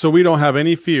 So we don't have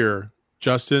any fear,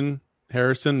 Justin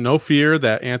Harrison, no fear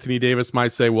that Anthony Davis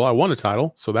might say, well, I won a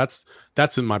title, so that's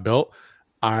in my belt.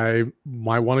 I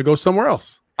might want to go somewhere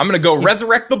else. I'm going to go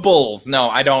resurrect the Bulls. No,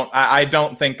 I don't. I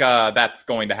don't think that's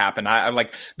going to happen. I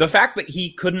like the fact that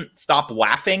he couldn't stop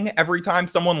laughing every time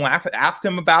someone asked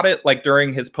him about it, like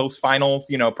during his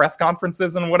post-finals, you know, press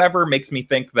conferences and whatever, makes me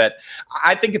think that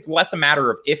I think it's less a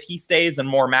matter of if he stays and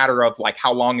more a matter of like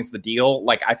how long is the deal.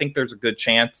 Like I think there's a good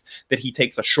chance that he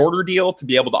takes a shorter deal to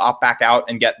be able to opt back out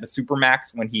and get the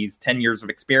Supermax when he's 10 years of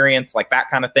experience, like that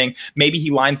kind of thing. Maybe he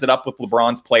lines it up with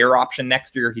LeBron's player option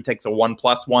next year. He takes a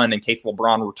 1+1 in case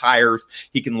LeBron retires.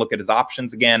 He can look at his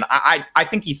options again. I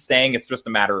think he's staying. It's just a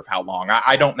matter of how long.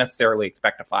 I don't necessarily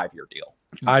expect a 5-year deal.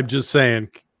 I'm just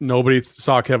saying nobody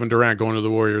saw Kevin Durant going to the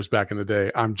Warriors back in the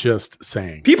day. I'm just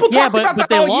saying. People talked about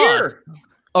that all year.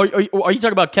 Are you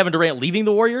talking about Kevin Durant leaving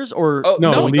the Warriors or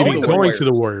going to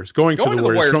the Warriors? Going to the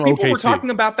Warriors. People OKC. were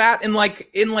talking about that in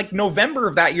November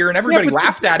of that year, and everybody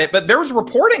laughed at it. But there was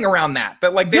reporting around that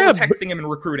like they were texting him and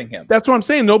recruiting him. That's what I'm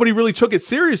saying. Nobody really took it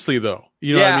seriously, though.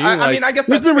 You know what I mean? I mean, I guess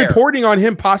there's that's been fair. reporting on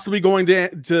him possibly going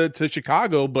to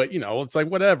Chicago, but you know, it's like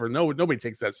whatever. Nobody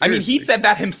takes that seriously. I mean, he said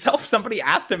that himself. Somebody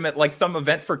asked him at like some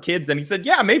event for kids, and he said,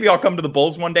 "Yeah, maybe I'll come to the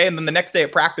Bulls one day." And then the next day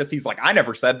at practice, he's like, "I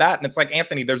never said that." And it's like,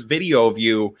 Anthony, there's video of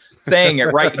you saying it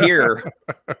right here.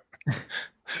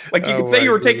 Like you could say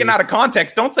you were taken out of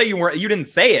context. Don't say you didn't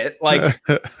say it. Like,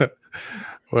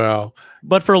 well.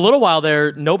 But for a little while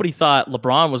there, nobody thought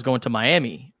LeBron was going to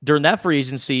Miami. During that free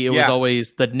agency, it was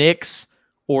always the Knicks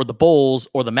or the Bulls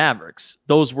or the Mavericks.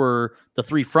 Those were the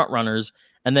three front runners.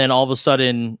 And then all of a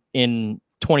sudden, in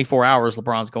 24 hours,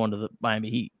 LeBron's going to the Miami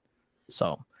Heat.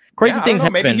 So crazy things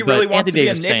happen. Maybe he really wants Anthony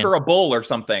to be a Knick or a Bull or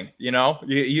something. You know,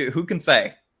 who can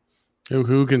say?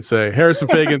 Who can say? Harrison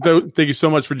Faigen, thank you so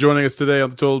much for joining us today on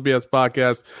the Total BS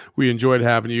podcast. We enjoyed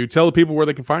having you. Tell the people where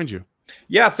they can find you.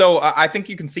 Yeah, so I think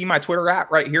you can see my Twitter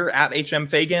right here at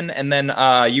HMFagan, and then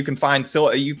you can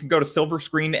go to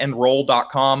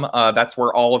silverscreenandroll.com. That's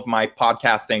where all of my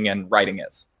podcasting and writing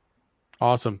is.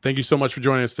 Awesome. Thank you so much for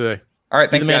joining us today. All right,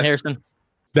 thanks, man, Harrison.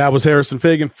 That was Harrison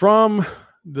Faigen from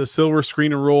the Silver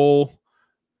Screen and Roll.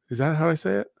 Is that how I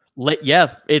say it?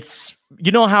 Yeah, it's,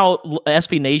 you know how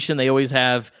SB Nation, they always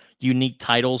have unique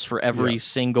titles for every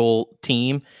single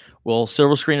team. Well,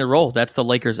 Silver Screen and Roll, that's the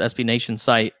Lakers SB Nation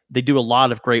site. They do a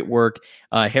lot of great work.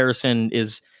 Harrison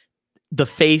is the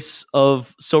face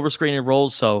of Silver Screen and Roll.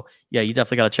 So, yeah, you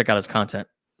definitely got to check out his content.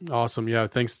 Awesome. Yeah,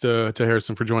 thanks to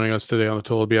Harrison for joining us today on the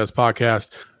Total BS podcast.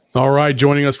 All right,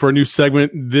 joining us for a new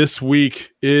segment this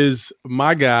week is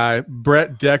my guy,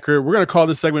 Brett Deckert. We're going to call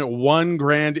this segment $1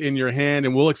 Grand in Your Hand,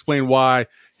 and we'll explain why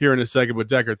here in a second. But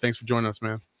Deckert, thanks for joining us,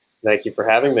 man. Thank you for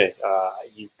having me.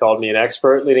 You called me an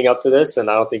expert leading up to this, and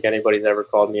I don't think anybody's ever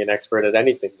called me an expert at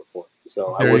anything before.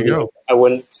 So I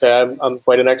wouldn't say I'm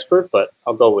quite an expert, but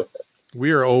I'll go with it.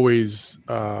 We are always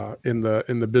in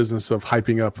the business of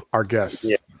hyping up our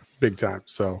guests, big time.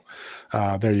 So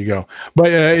there you go.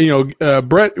 But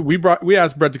Brett, we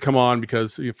asked Brett to come on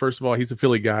because first of all, he's a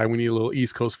Philly guy. We need a little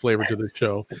East Coast flavor to the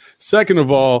show. Second of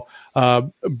all,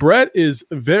 Brett is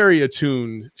very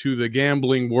attuned to the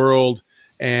gambling world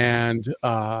and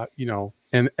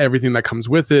and everything that comes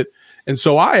with it. And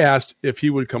so I asked if he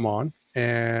would come on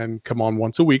and come on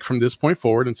once a week from this point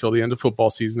forward until the end of football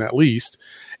season at least,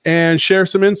 and share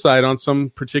some insight on some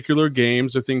particular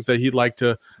games or things that he'd like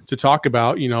to talk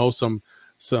about, some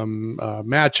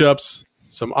matchups,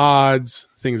 some odds,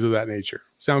 things of that nature.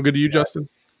 Sound good to you, Justin?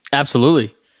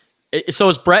 Absolutely. So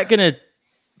is Brett going to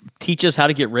teach us how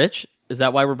to get rich? Is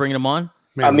that why we're bringing him on?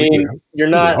 Man, I'm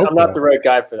not the right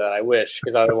guy for that. I wish,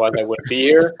 because otherwise I wouldn't be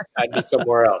here. I'd be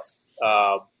somewhere else.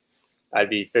 I'd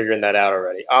be figuring that out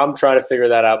already. I'm trying to figure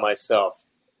that out myself.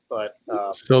 But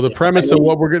so the premise of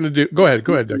what we're going to do. Go ahead,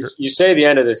 Deckert. You say the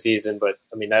end of the season, but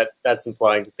I mean that's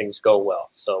implying that things go well.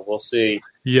 So we'll see.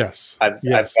 Yes. I've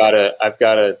got to. I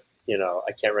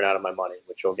can't run out of my money,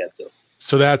 which we'll get to.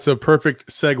 So that's a perfect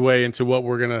segue into what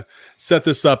we're going to set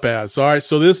this up as. All right.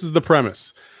 So this is the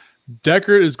premise.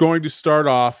 Deckert is going to start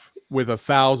off with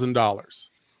 $1,000.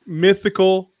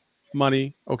 Mythical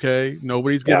money. Okay.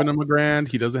 Nobody's giving him $1,000.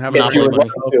 He doesn't have Monopoly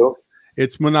money.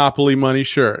 It's Monopoly money.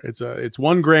 Sure. It's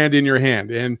 $1,000 in your hand.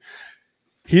 And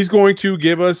he's going to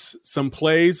give us some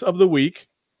plays of the week,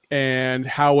 and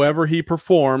however he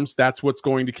performs, that's what's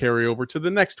going to carry over to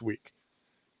the next week.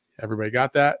 Everybody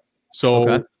got that?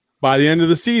 So by the end of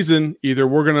the season, either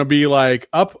we're going to be like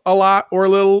up a lot or a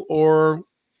little, or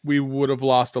we would have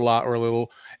lost a lot or a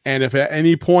little. And if at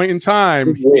any point in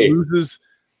time he loses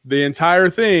the entire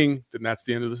thing, then that's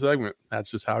the end of the segment. That's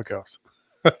just how it goes.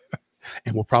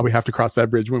 And we'll probably have to cross that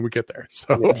bridge when we get there.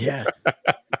 So yeah.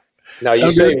 Now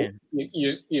you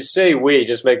say we,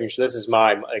 just making sure this is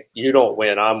mine. Like, you don't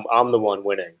win. I'm the one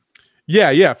winning.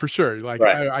 Yeah, for sure. Like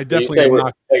right. I definitely am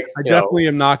not.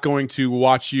 Am not going to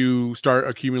watch you start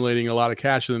accumulating a lot of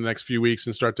cash in the next few weeks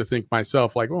and start to think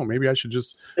myself like, oh, maybe I should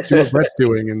just do what Brett's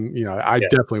doing. And I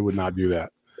definitely would not do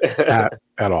that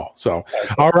at all. So,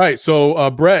 all right. So,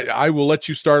 Brett, I will let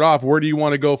you start off. Where do you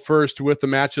want to go first with the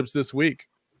matchups this week?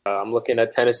 I'm looking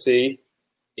at Tennessee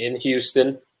in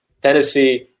Houston.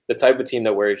 Tennessee, the type of team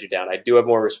that wears you down. I do have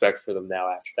more respect for them now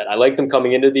after that. I like them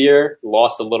coming into the year,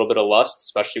 lost a little bit of lust,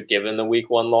 especially given the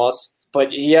week 1 loss.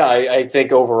 But yeah, I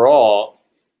think overall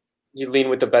you lean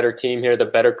with the better team here, the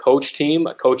better coach team.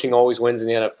 Coaching always wins in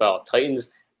the NFL.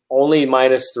 Titans only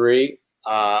 -3.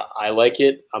 I like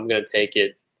it. I'm going to take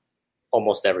it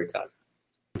almost every time.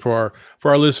 For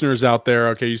our listeners out there,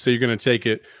 okay, you say you're going to take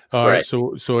it. Right.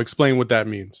 So explain what that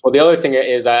means. Well, the other thing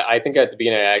is I think at the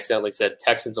beginning I accidentally said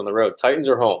Texans on the road. Titans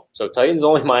are home. So Titans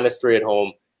only -3 at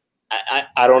home.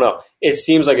 I don't know. It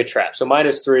seems like a trap. So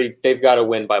 -3, they've got to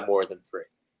win by more than 3.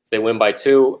 If they win by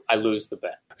 2, I lose the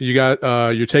bet. You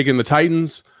got you're taking the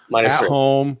Titans -3. At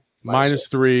home,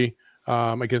 -3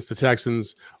 against the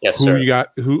Texans. Yes, Who sir. you got?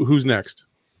 Who's next?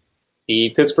 The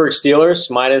Pittsburgh Steelers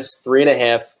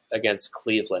 -3.5 against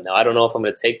Cleveland. Now, I don't know if I'm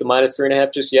going to take the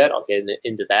 -3.5 just yet. I'll get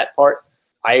into that part.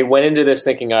 I went into this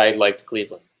thinking I liked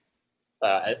Cleveland.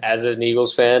 As an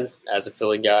Eagles fan, as a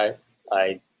Philly guy,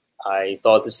 I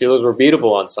thought the Steelers were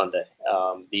beatable on Sunday.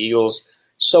 The Eagles,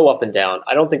 so up and down.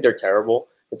 I don't think they're terrible,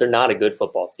 but they're not a good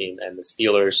football team. And the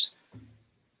Steelers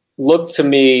look to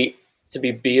me to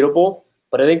be beatable.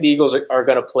 But I think the Eagles are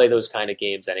going to play those kind of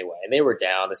games anyway. And they were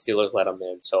down. The Steelers let them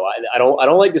in. So I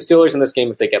don't like the Steelers in this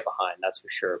game if they get behind. That's for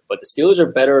sure. But the Steelers are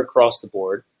better across the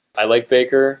board. I like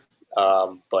Baker,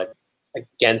 but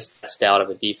against that stout of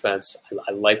a defense,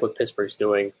 I like what Pittsburgh's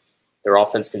doing. Their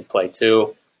offense can play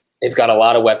too. They've got a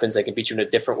lot of weapons. They can beat you in a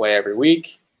different way every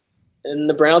week. And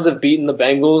the Browns have beaten the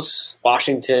Bengals,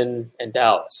 Washington, and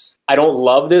Dallas. I don't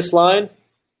love this line,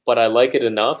 but I like it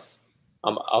enough.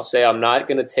 I'll say I'm not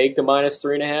going to take the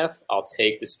 -3.5. I'll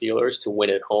take the Steelers to win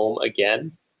at home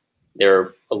again.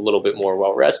 They're a little bit more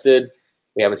well-rested.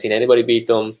 We haven't seen anybody beat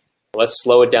them. Let's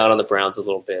slow it down on the Browns a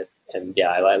little bit. And, yeah,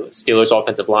 I like Steelers'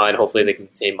 offensive line. Hopefully they can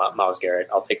contain Myles Garrett.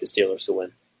 I'll take the Steelers to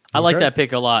win. I like that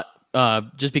pick a lot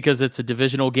just because it's a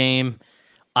divisional game.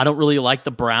 I don't really like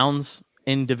the Browns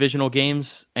in divisional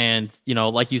games. And,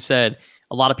 like you said,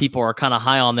 a lot of people are kind of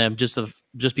high on them just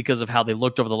because of how they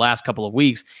looked over the last couple of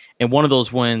weeks. And one of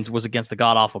those wins was against the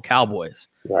god-awful Cowboys.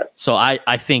 Right. So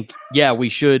I think, we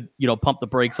should, pump the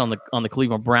brakes on the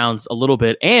Cleveland Browns a little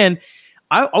bit. And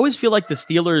I always feel like the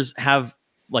Steelers have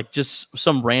like just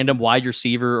some random wide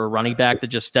receiver or running back that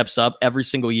just steps up every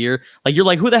single year. Like you're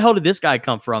like, who the hell did this guy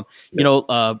come from?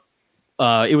 Yeah.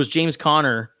 It was James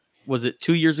Conner. Was it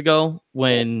 2 years ago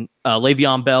when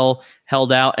Le'Veon Bell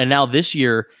held out? And now this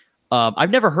year,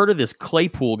 I've never heard of this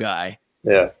Claypool guy.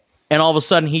 Yeah. And all of a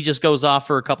sudden, he just goes off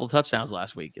for a couple of touchdowns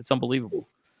last week. It's unbelievable.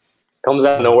 Comes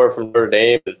out of nowhere from Notre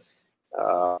Dame.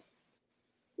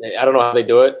 I don't know how they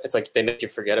do it. It's like they make you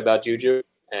forget about Juju,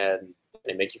 and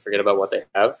they make you forget about what they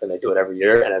have, and they do it every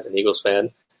year. And as an Eagles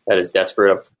fan that is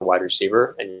desperate for a wide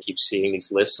receiver, and you keep seeing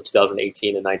these lists of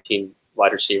 2018 and 19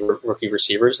 rookie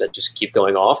receivers that just keep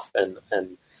going off, and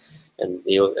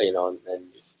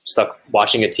stuck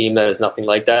watching a team that is nothing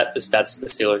like that. That's the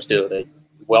Steelers do. They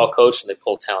well coached and they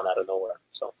pull talent out of nowhere.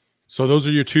 So those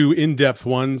are your two in-depth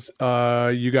ones.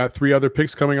 You got 3 other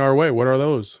picks coming our way. What are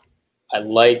those? I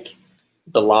like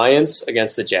the Lions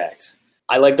against the Jags.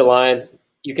 I like the Lions.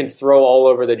 You can throw all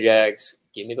over the Jags.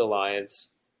 Give me the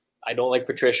Lions. I don't like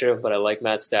Patricia, but I like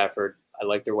Matt Stafford. I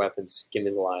like their weapons. Give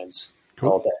me the Lions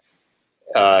all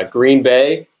day. Green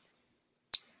Bay.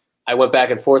 I went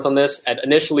back and forth on this.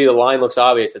 Initially, the line looks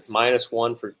obvious. It's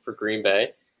 -1 for Green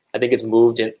Bay. I think it's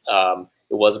moved in. It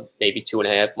was maybe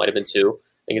 2.5, might have been 2.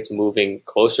 I think it's moving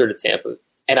closer to Tampa.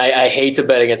 And I hate to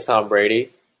bet against Tom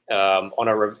Brady on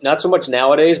not so much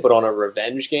nowadays, but on a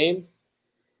revenge game.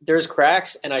 There's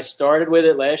cracks, and I started with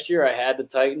it last year. I had the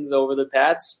Titans over the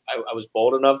Pats. I was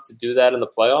bold enough to do that in the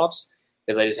playoffs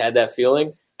because I just had that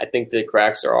feeling. I think the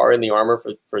cracks are in the armor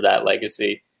for that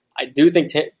legacy. I do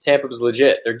think Tampa is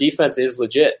legit. Their defense is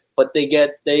legit, but they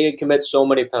commit so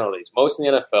many penalties. Most in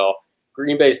the NFL.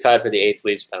 Green Bay's tied for the 8th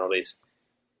least penalties.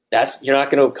 You're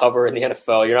not going to cover in the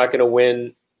NFL. You're not going to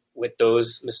win with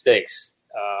those mistakes.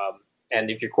 And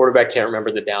if your quarterback can't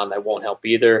remember the down, that won't help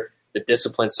either. The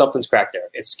discipline, something's cracked there.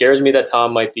 It scares me that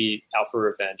Tom might be out for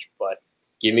revenge, but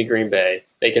give me Green Bay.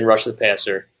 They can rush the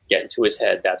passer, get into his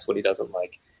head. That's what he doesn't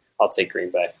like. I'll take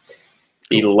Green Bay.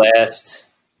 The last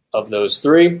of those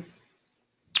 3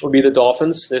 would be the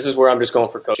Dolphins. This is where I'm just going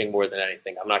for coaching more than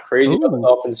anything. I'm not crazy about the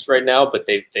Dolphins right now, but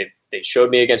they showed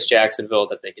me against Jacksonville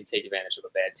that they can take advantage of a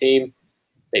bad team.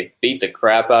 They beat the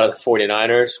crap out of the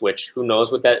 49ers, which who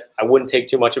knows what that – I wouldn't take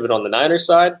too much of it on the Niners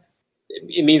side.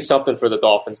 It means something for the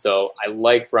Dolphins, though. I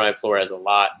like Brian Flores a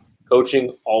lot.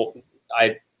 Coaching,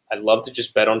 I love to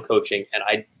just bet on coaching, and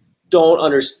I don't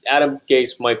understand. Adam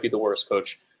Gase might be the worst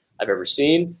coach I've ever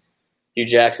seen. Hugh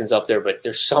Jackson's up there, but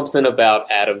there's something about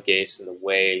Adam Gase and the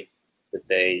way that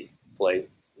they play.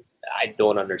 I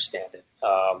don't understand it.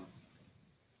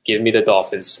 Give me the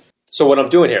Dolphins. So what I'm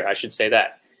doing here, I should say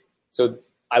that. So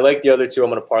I like the other 2. I'm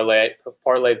going to parlay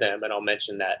them, and I'll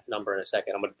mention that number in a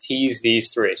second. I'm going to tease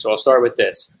these 3. So I'll start with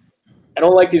this. I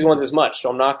don't like these ones as much, so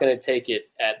I'm not going to take it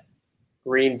at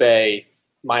Green Bay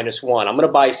 -1. I'm going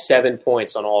to buy 7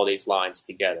 points on all these lines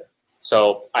together.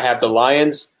 So I have the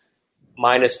Lions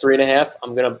 -3.5.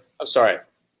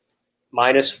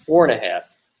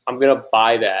 -4.5. I'm going to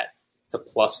buy that to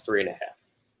 +3.5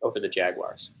 over the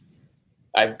Jaguars.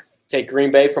 I take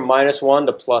Green Bay from -1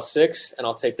 to +6, and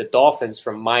I'll take the Dolphins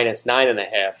from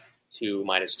 -9.5 to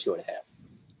 -2.5.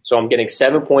 So I'm getting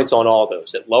 7 points on all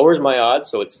those. It lowers my odds,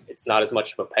 so it's not as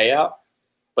much of a payout,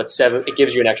 but 7 it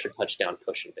gives you an extra touchdown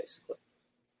cushion basically.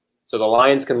 So the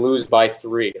Lions can lose by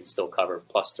 3 and still cover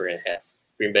 +3.5.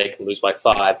 Green Bay can lose by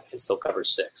 5 and still cover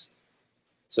 6.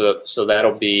 So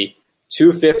that'll be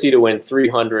 $250 to win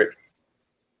 $300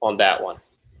 on that one.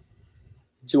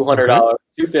 $200,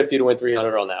 $250 to win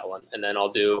 $300 on that one, and then I'll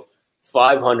do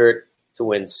 $500 to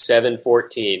win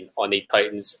 $714 on the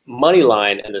Titans money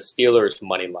line and the Steelers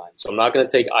money line. So I'm not going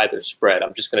to take either spread.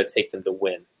 I'm just going to take them to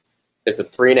win because the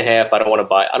 3.5 I don't want to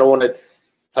buy. I don't want to.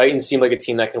 Titans seem like a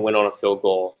team that can win on a field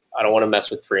goal. I don't want to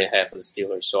mess with 3.5 on the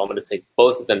Steelers, so I'm going to take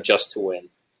both of them just to win, and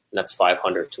that's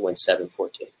 $500 to win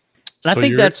 $714. And I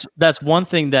think that's one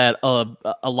thing that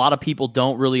a lot of people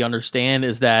don't really understand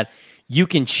is that you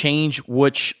can change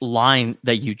which line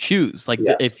that you choose. Like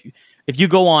if you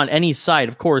go on any site,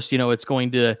 of course, it's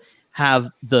going to have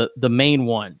the main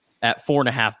one at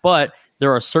 4.5, but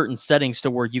there are certain settings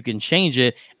to where you can change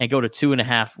it and go to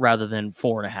 2.5 rather than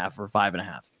 4.5 or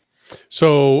 5.5.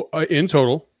 So in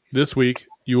total this week,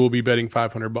 you will be betting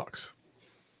 $500.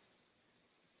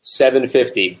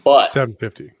 $750, but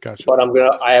 $750. Gotcha. But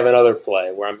I have another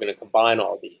play where I'm gonna combine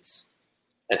all these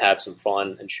and have some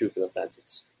fun and shoot for the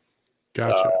fences.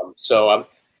 Gotcha. So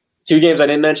 2 games I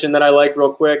didn't mention that I like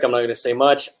real quick. I'm not gonna say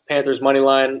much. Panthers money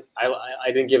line. I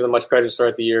didn't give them much credit to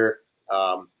start the year.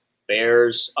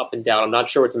 Bears up and down. I'm not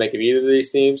sure what to make of either of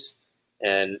these teams,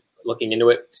 and looking into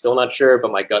it, still not sure.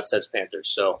 But my gut says Panthers.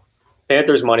 So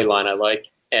Panthers money line I like,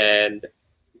 and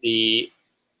the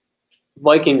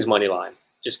Vikings money line.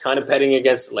 Just kind of betting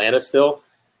against Atlanta still.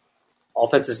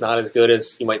 Offense is not as good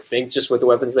as you might think just with the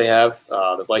weapons they have.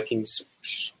 The Vikings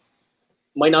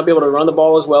might not be able to run the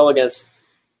ball as well against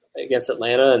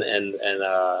Atlanta, and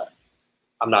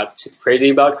I'm not too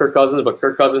crazy about Kirk Cousins, but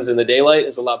Kirk Cousins in the daylight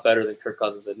is a lot better than Kirk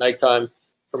Cousins at nighttime.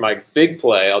 For my big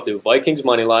play, I'll do Vikings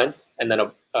money line and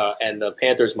then and the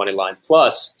Panthers money line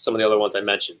plus some of the other ones I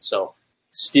mentioned. So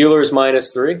Steelers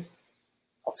 -3.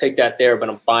 I'll take that there, but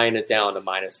I'm buying it down to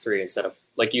 -3 instead of,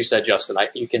 like you said, Justin,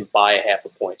 you can buy a half a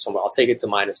point. So I'll take it to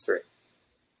 -3.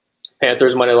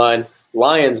 Panthers money line,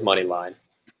 Lions money line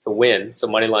to win. So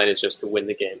money line is just to win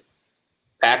the game.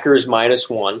 Packers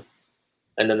 -1,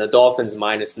 and then the Dolphins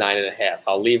 -9.5.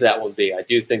 I'll leave that one be. I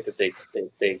do think that they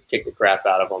kick the crap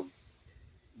out of them.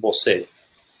 We'll see.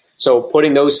 So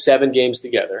putting those 7 games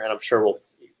together, and I'm sure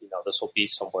this will be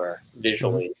somewhere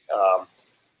visually.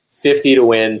 50 to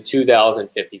win,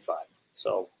 2,055.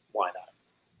 So why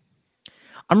not?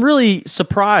 I'm really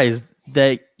surprised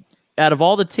that out of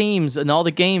all the teams and all the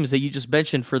games that you just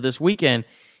mentioned for this weekend,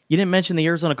 you didn't mention the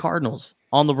Arizona Cardinals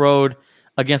on the road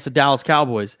against the Dallas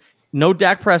Cowboys. No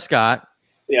Dak Prescott.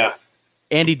 Yeah.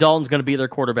 Andy Dalton's going to be their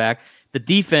quarterback. The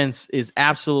defense is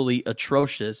absolutely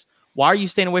atrocious. Why are you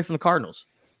staying away from the Cardinals?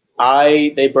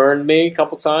 They burned me a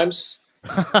couple times.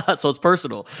 So it's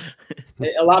personal.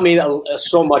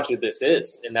 So much of this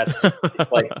is, and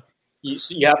it's like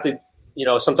you have to,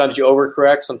 sometimes you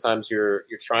overcorrect, sometimes you're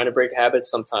trying to break habits,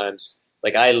 sometimes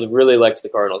like I really liked the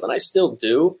Cardinals, and I still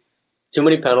do. Too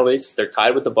many penalties. They're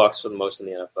tied with the Bucs for the most in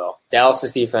the NFL.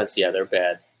 Dallas's defense, yeah, they're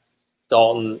bad.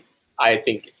 Dalton, I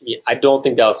don't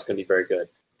think Dallas is going to be very good.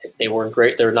 They weren't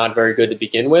great. They're not very good to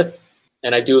begin with,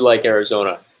 and I do like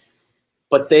Arizona.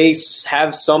 But they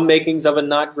have some makings of a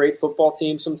not great football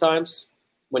team sometimes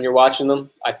when you're watching them.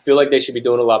 I feel like they should be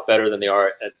doing a lot better than they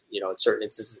are at in certain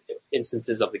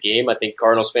instances of the game. I think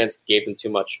Cardinals fans gave them too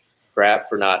much crap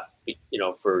for not,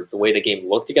 for the way the game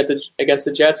looked against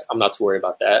the Jets. I'm not too worried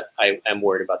about that. I am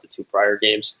worried about the 2 prior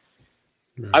games.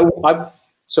 Yeah.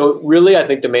 So really, I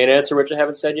think the main answer, which I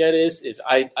haven't said yet, is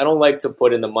I don't like to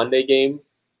put in the Monday game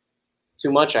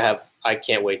too much. I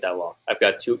can't wait that long. I've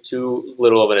got too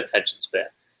little of an attention span.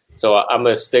 So I'm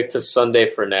going to stick to Sunday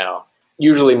for now.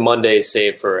 Usually Monday is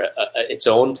saved for its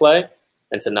own play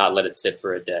and to not let it sit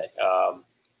for a day.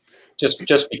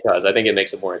 Just because I think it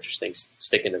makes it more interesting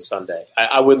sticking to Sunday.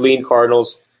 I would lean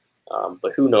Cardinals,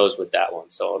 but who knows with that one.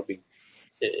 So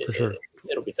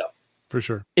it'll be tough. For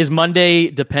sure. Is Monday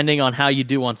depending on how you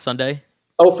do on Sunday?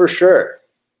 Oh, for sure.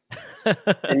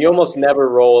 And you almost never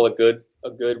roll a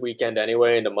good weekend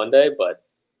anyway into Monday, but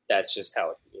that's just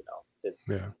how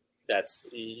that's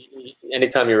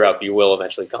anytime you're up, you will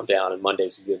eventually come down, and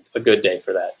Monday's a good day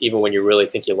for that, even when you really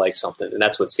think you like something. And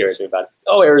that's what scares me about it.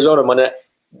 Oh, Arizona Monday,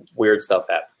 weird stuff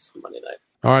happens on Monday night.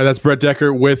 All right, that's Brett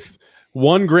Deckert with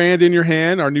 $1,000 in your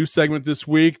hand, our new segment this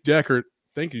week. Deckert,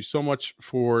 thank you so much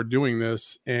for doing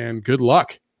this, and good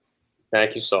luck.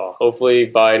 Thank you, Saul. Hopefully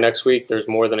by next week, there's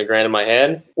more than $1,000 in my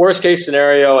hand. Worst case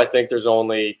scenario, I think there's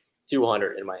only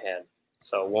 200 in my hand,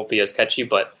 so it won't be as catchy,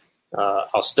 but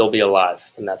I'll still be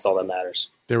alive, and that's all that matters.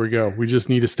 There we go. We just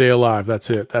need to stay alive. That's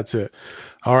it.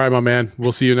 All right, my man.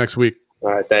 We'll see you next week.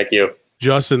 All right, thank you,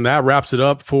 Justin. That wraps it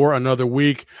up for another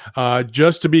week.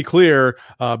 Just to be clear,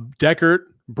 Brett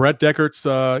Deckert's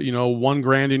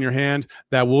 $1,000 in your hand,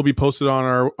 that will be posted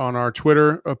on our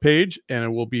Twitter page, and it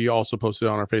will be also posted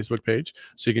on our Facebook page,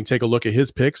 so you can take a look at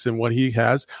his picks and what he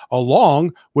has,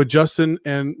 along with Justin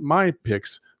and my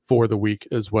picks for the week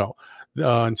as well.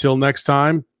 Until next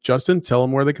time, Justin, tell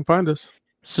them where they can find us.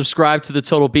 Subscribe to the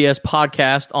Total BS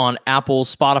podcast on Apple,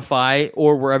 Spotify,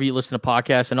 or wherever you listen to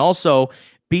podcasts. And also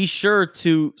be sure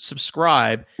to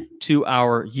subscribe to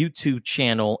our YouTube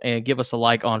channel and give us a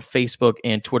like on Facebook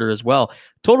and Twitter as well.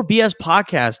 Total BS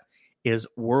podcast is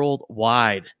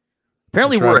worldwide.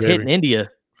 Apparently we're a hit in India.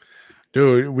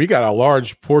 Dude, we got a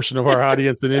large portion of our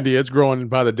audience in India. It's growing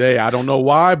by the day. I don't know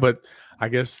why, but I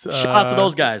guess shout out to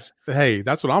those guys. Hey,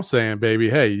 that's what I'm saying, baby.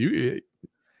 Hey,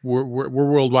 we're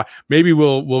worldwide. Maybe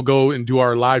we'll go and do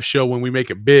our live show when we make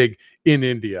it big in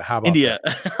India. How about India?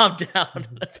 That? I'm down.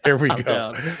 There we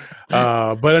go.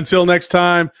 But until next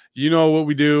time, you know what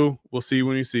we do. We'll see you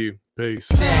when you see you.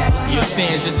 Peace. Your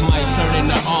fans just might turn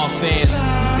into all fans.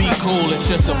 Be cool, it's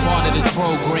just a part of this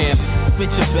program.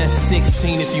 Spit your best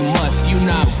 16 if you must. You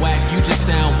not whack, you just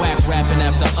sound whack rapping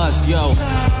after us, yo.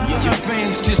 Your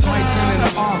fans just might turn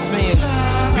into all fans.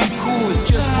 Be cool, it's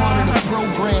just part of the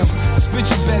program. Spit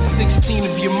your best 16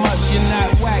 if you must. You're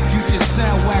not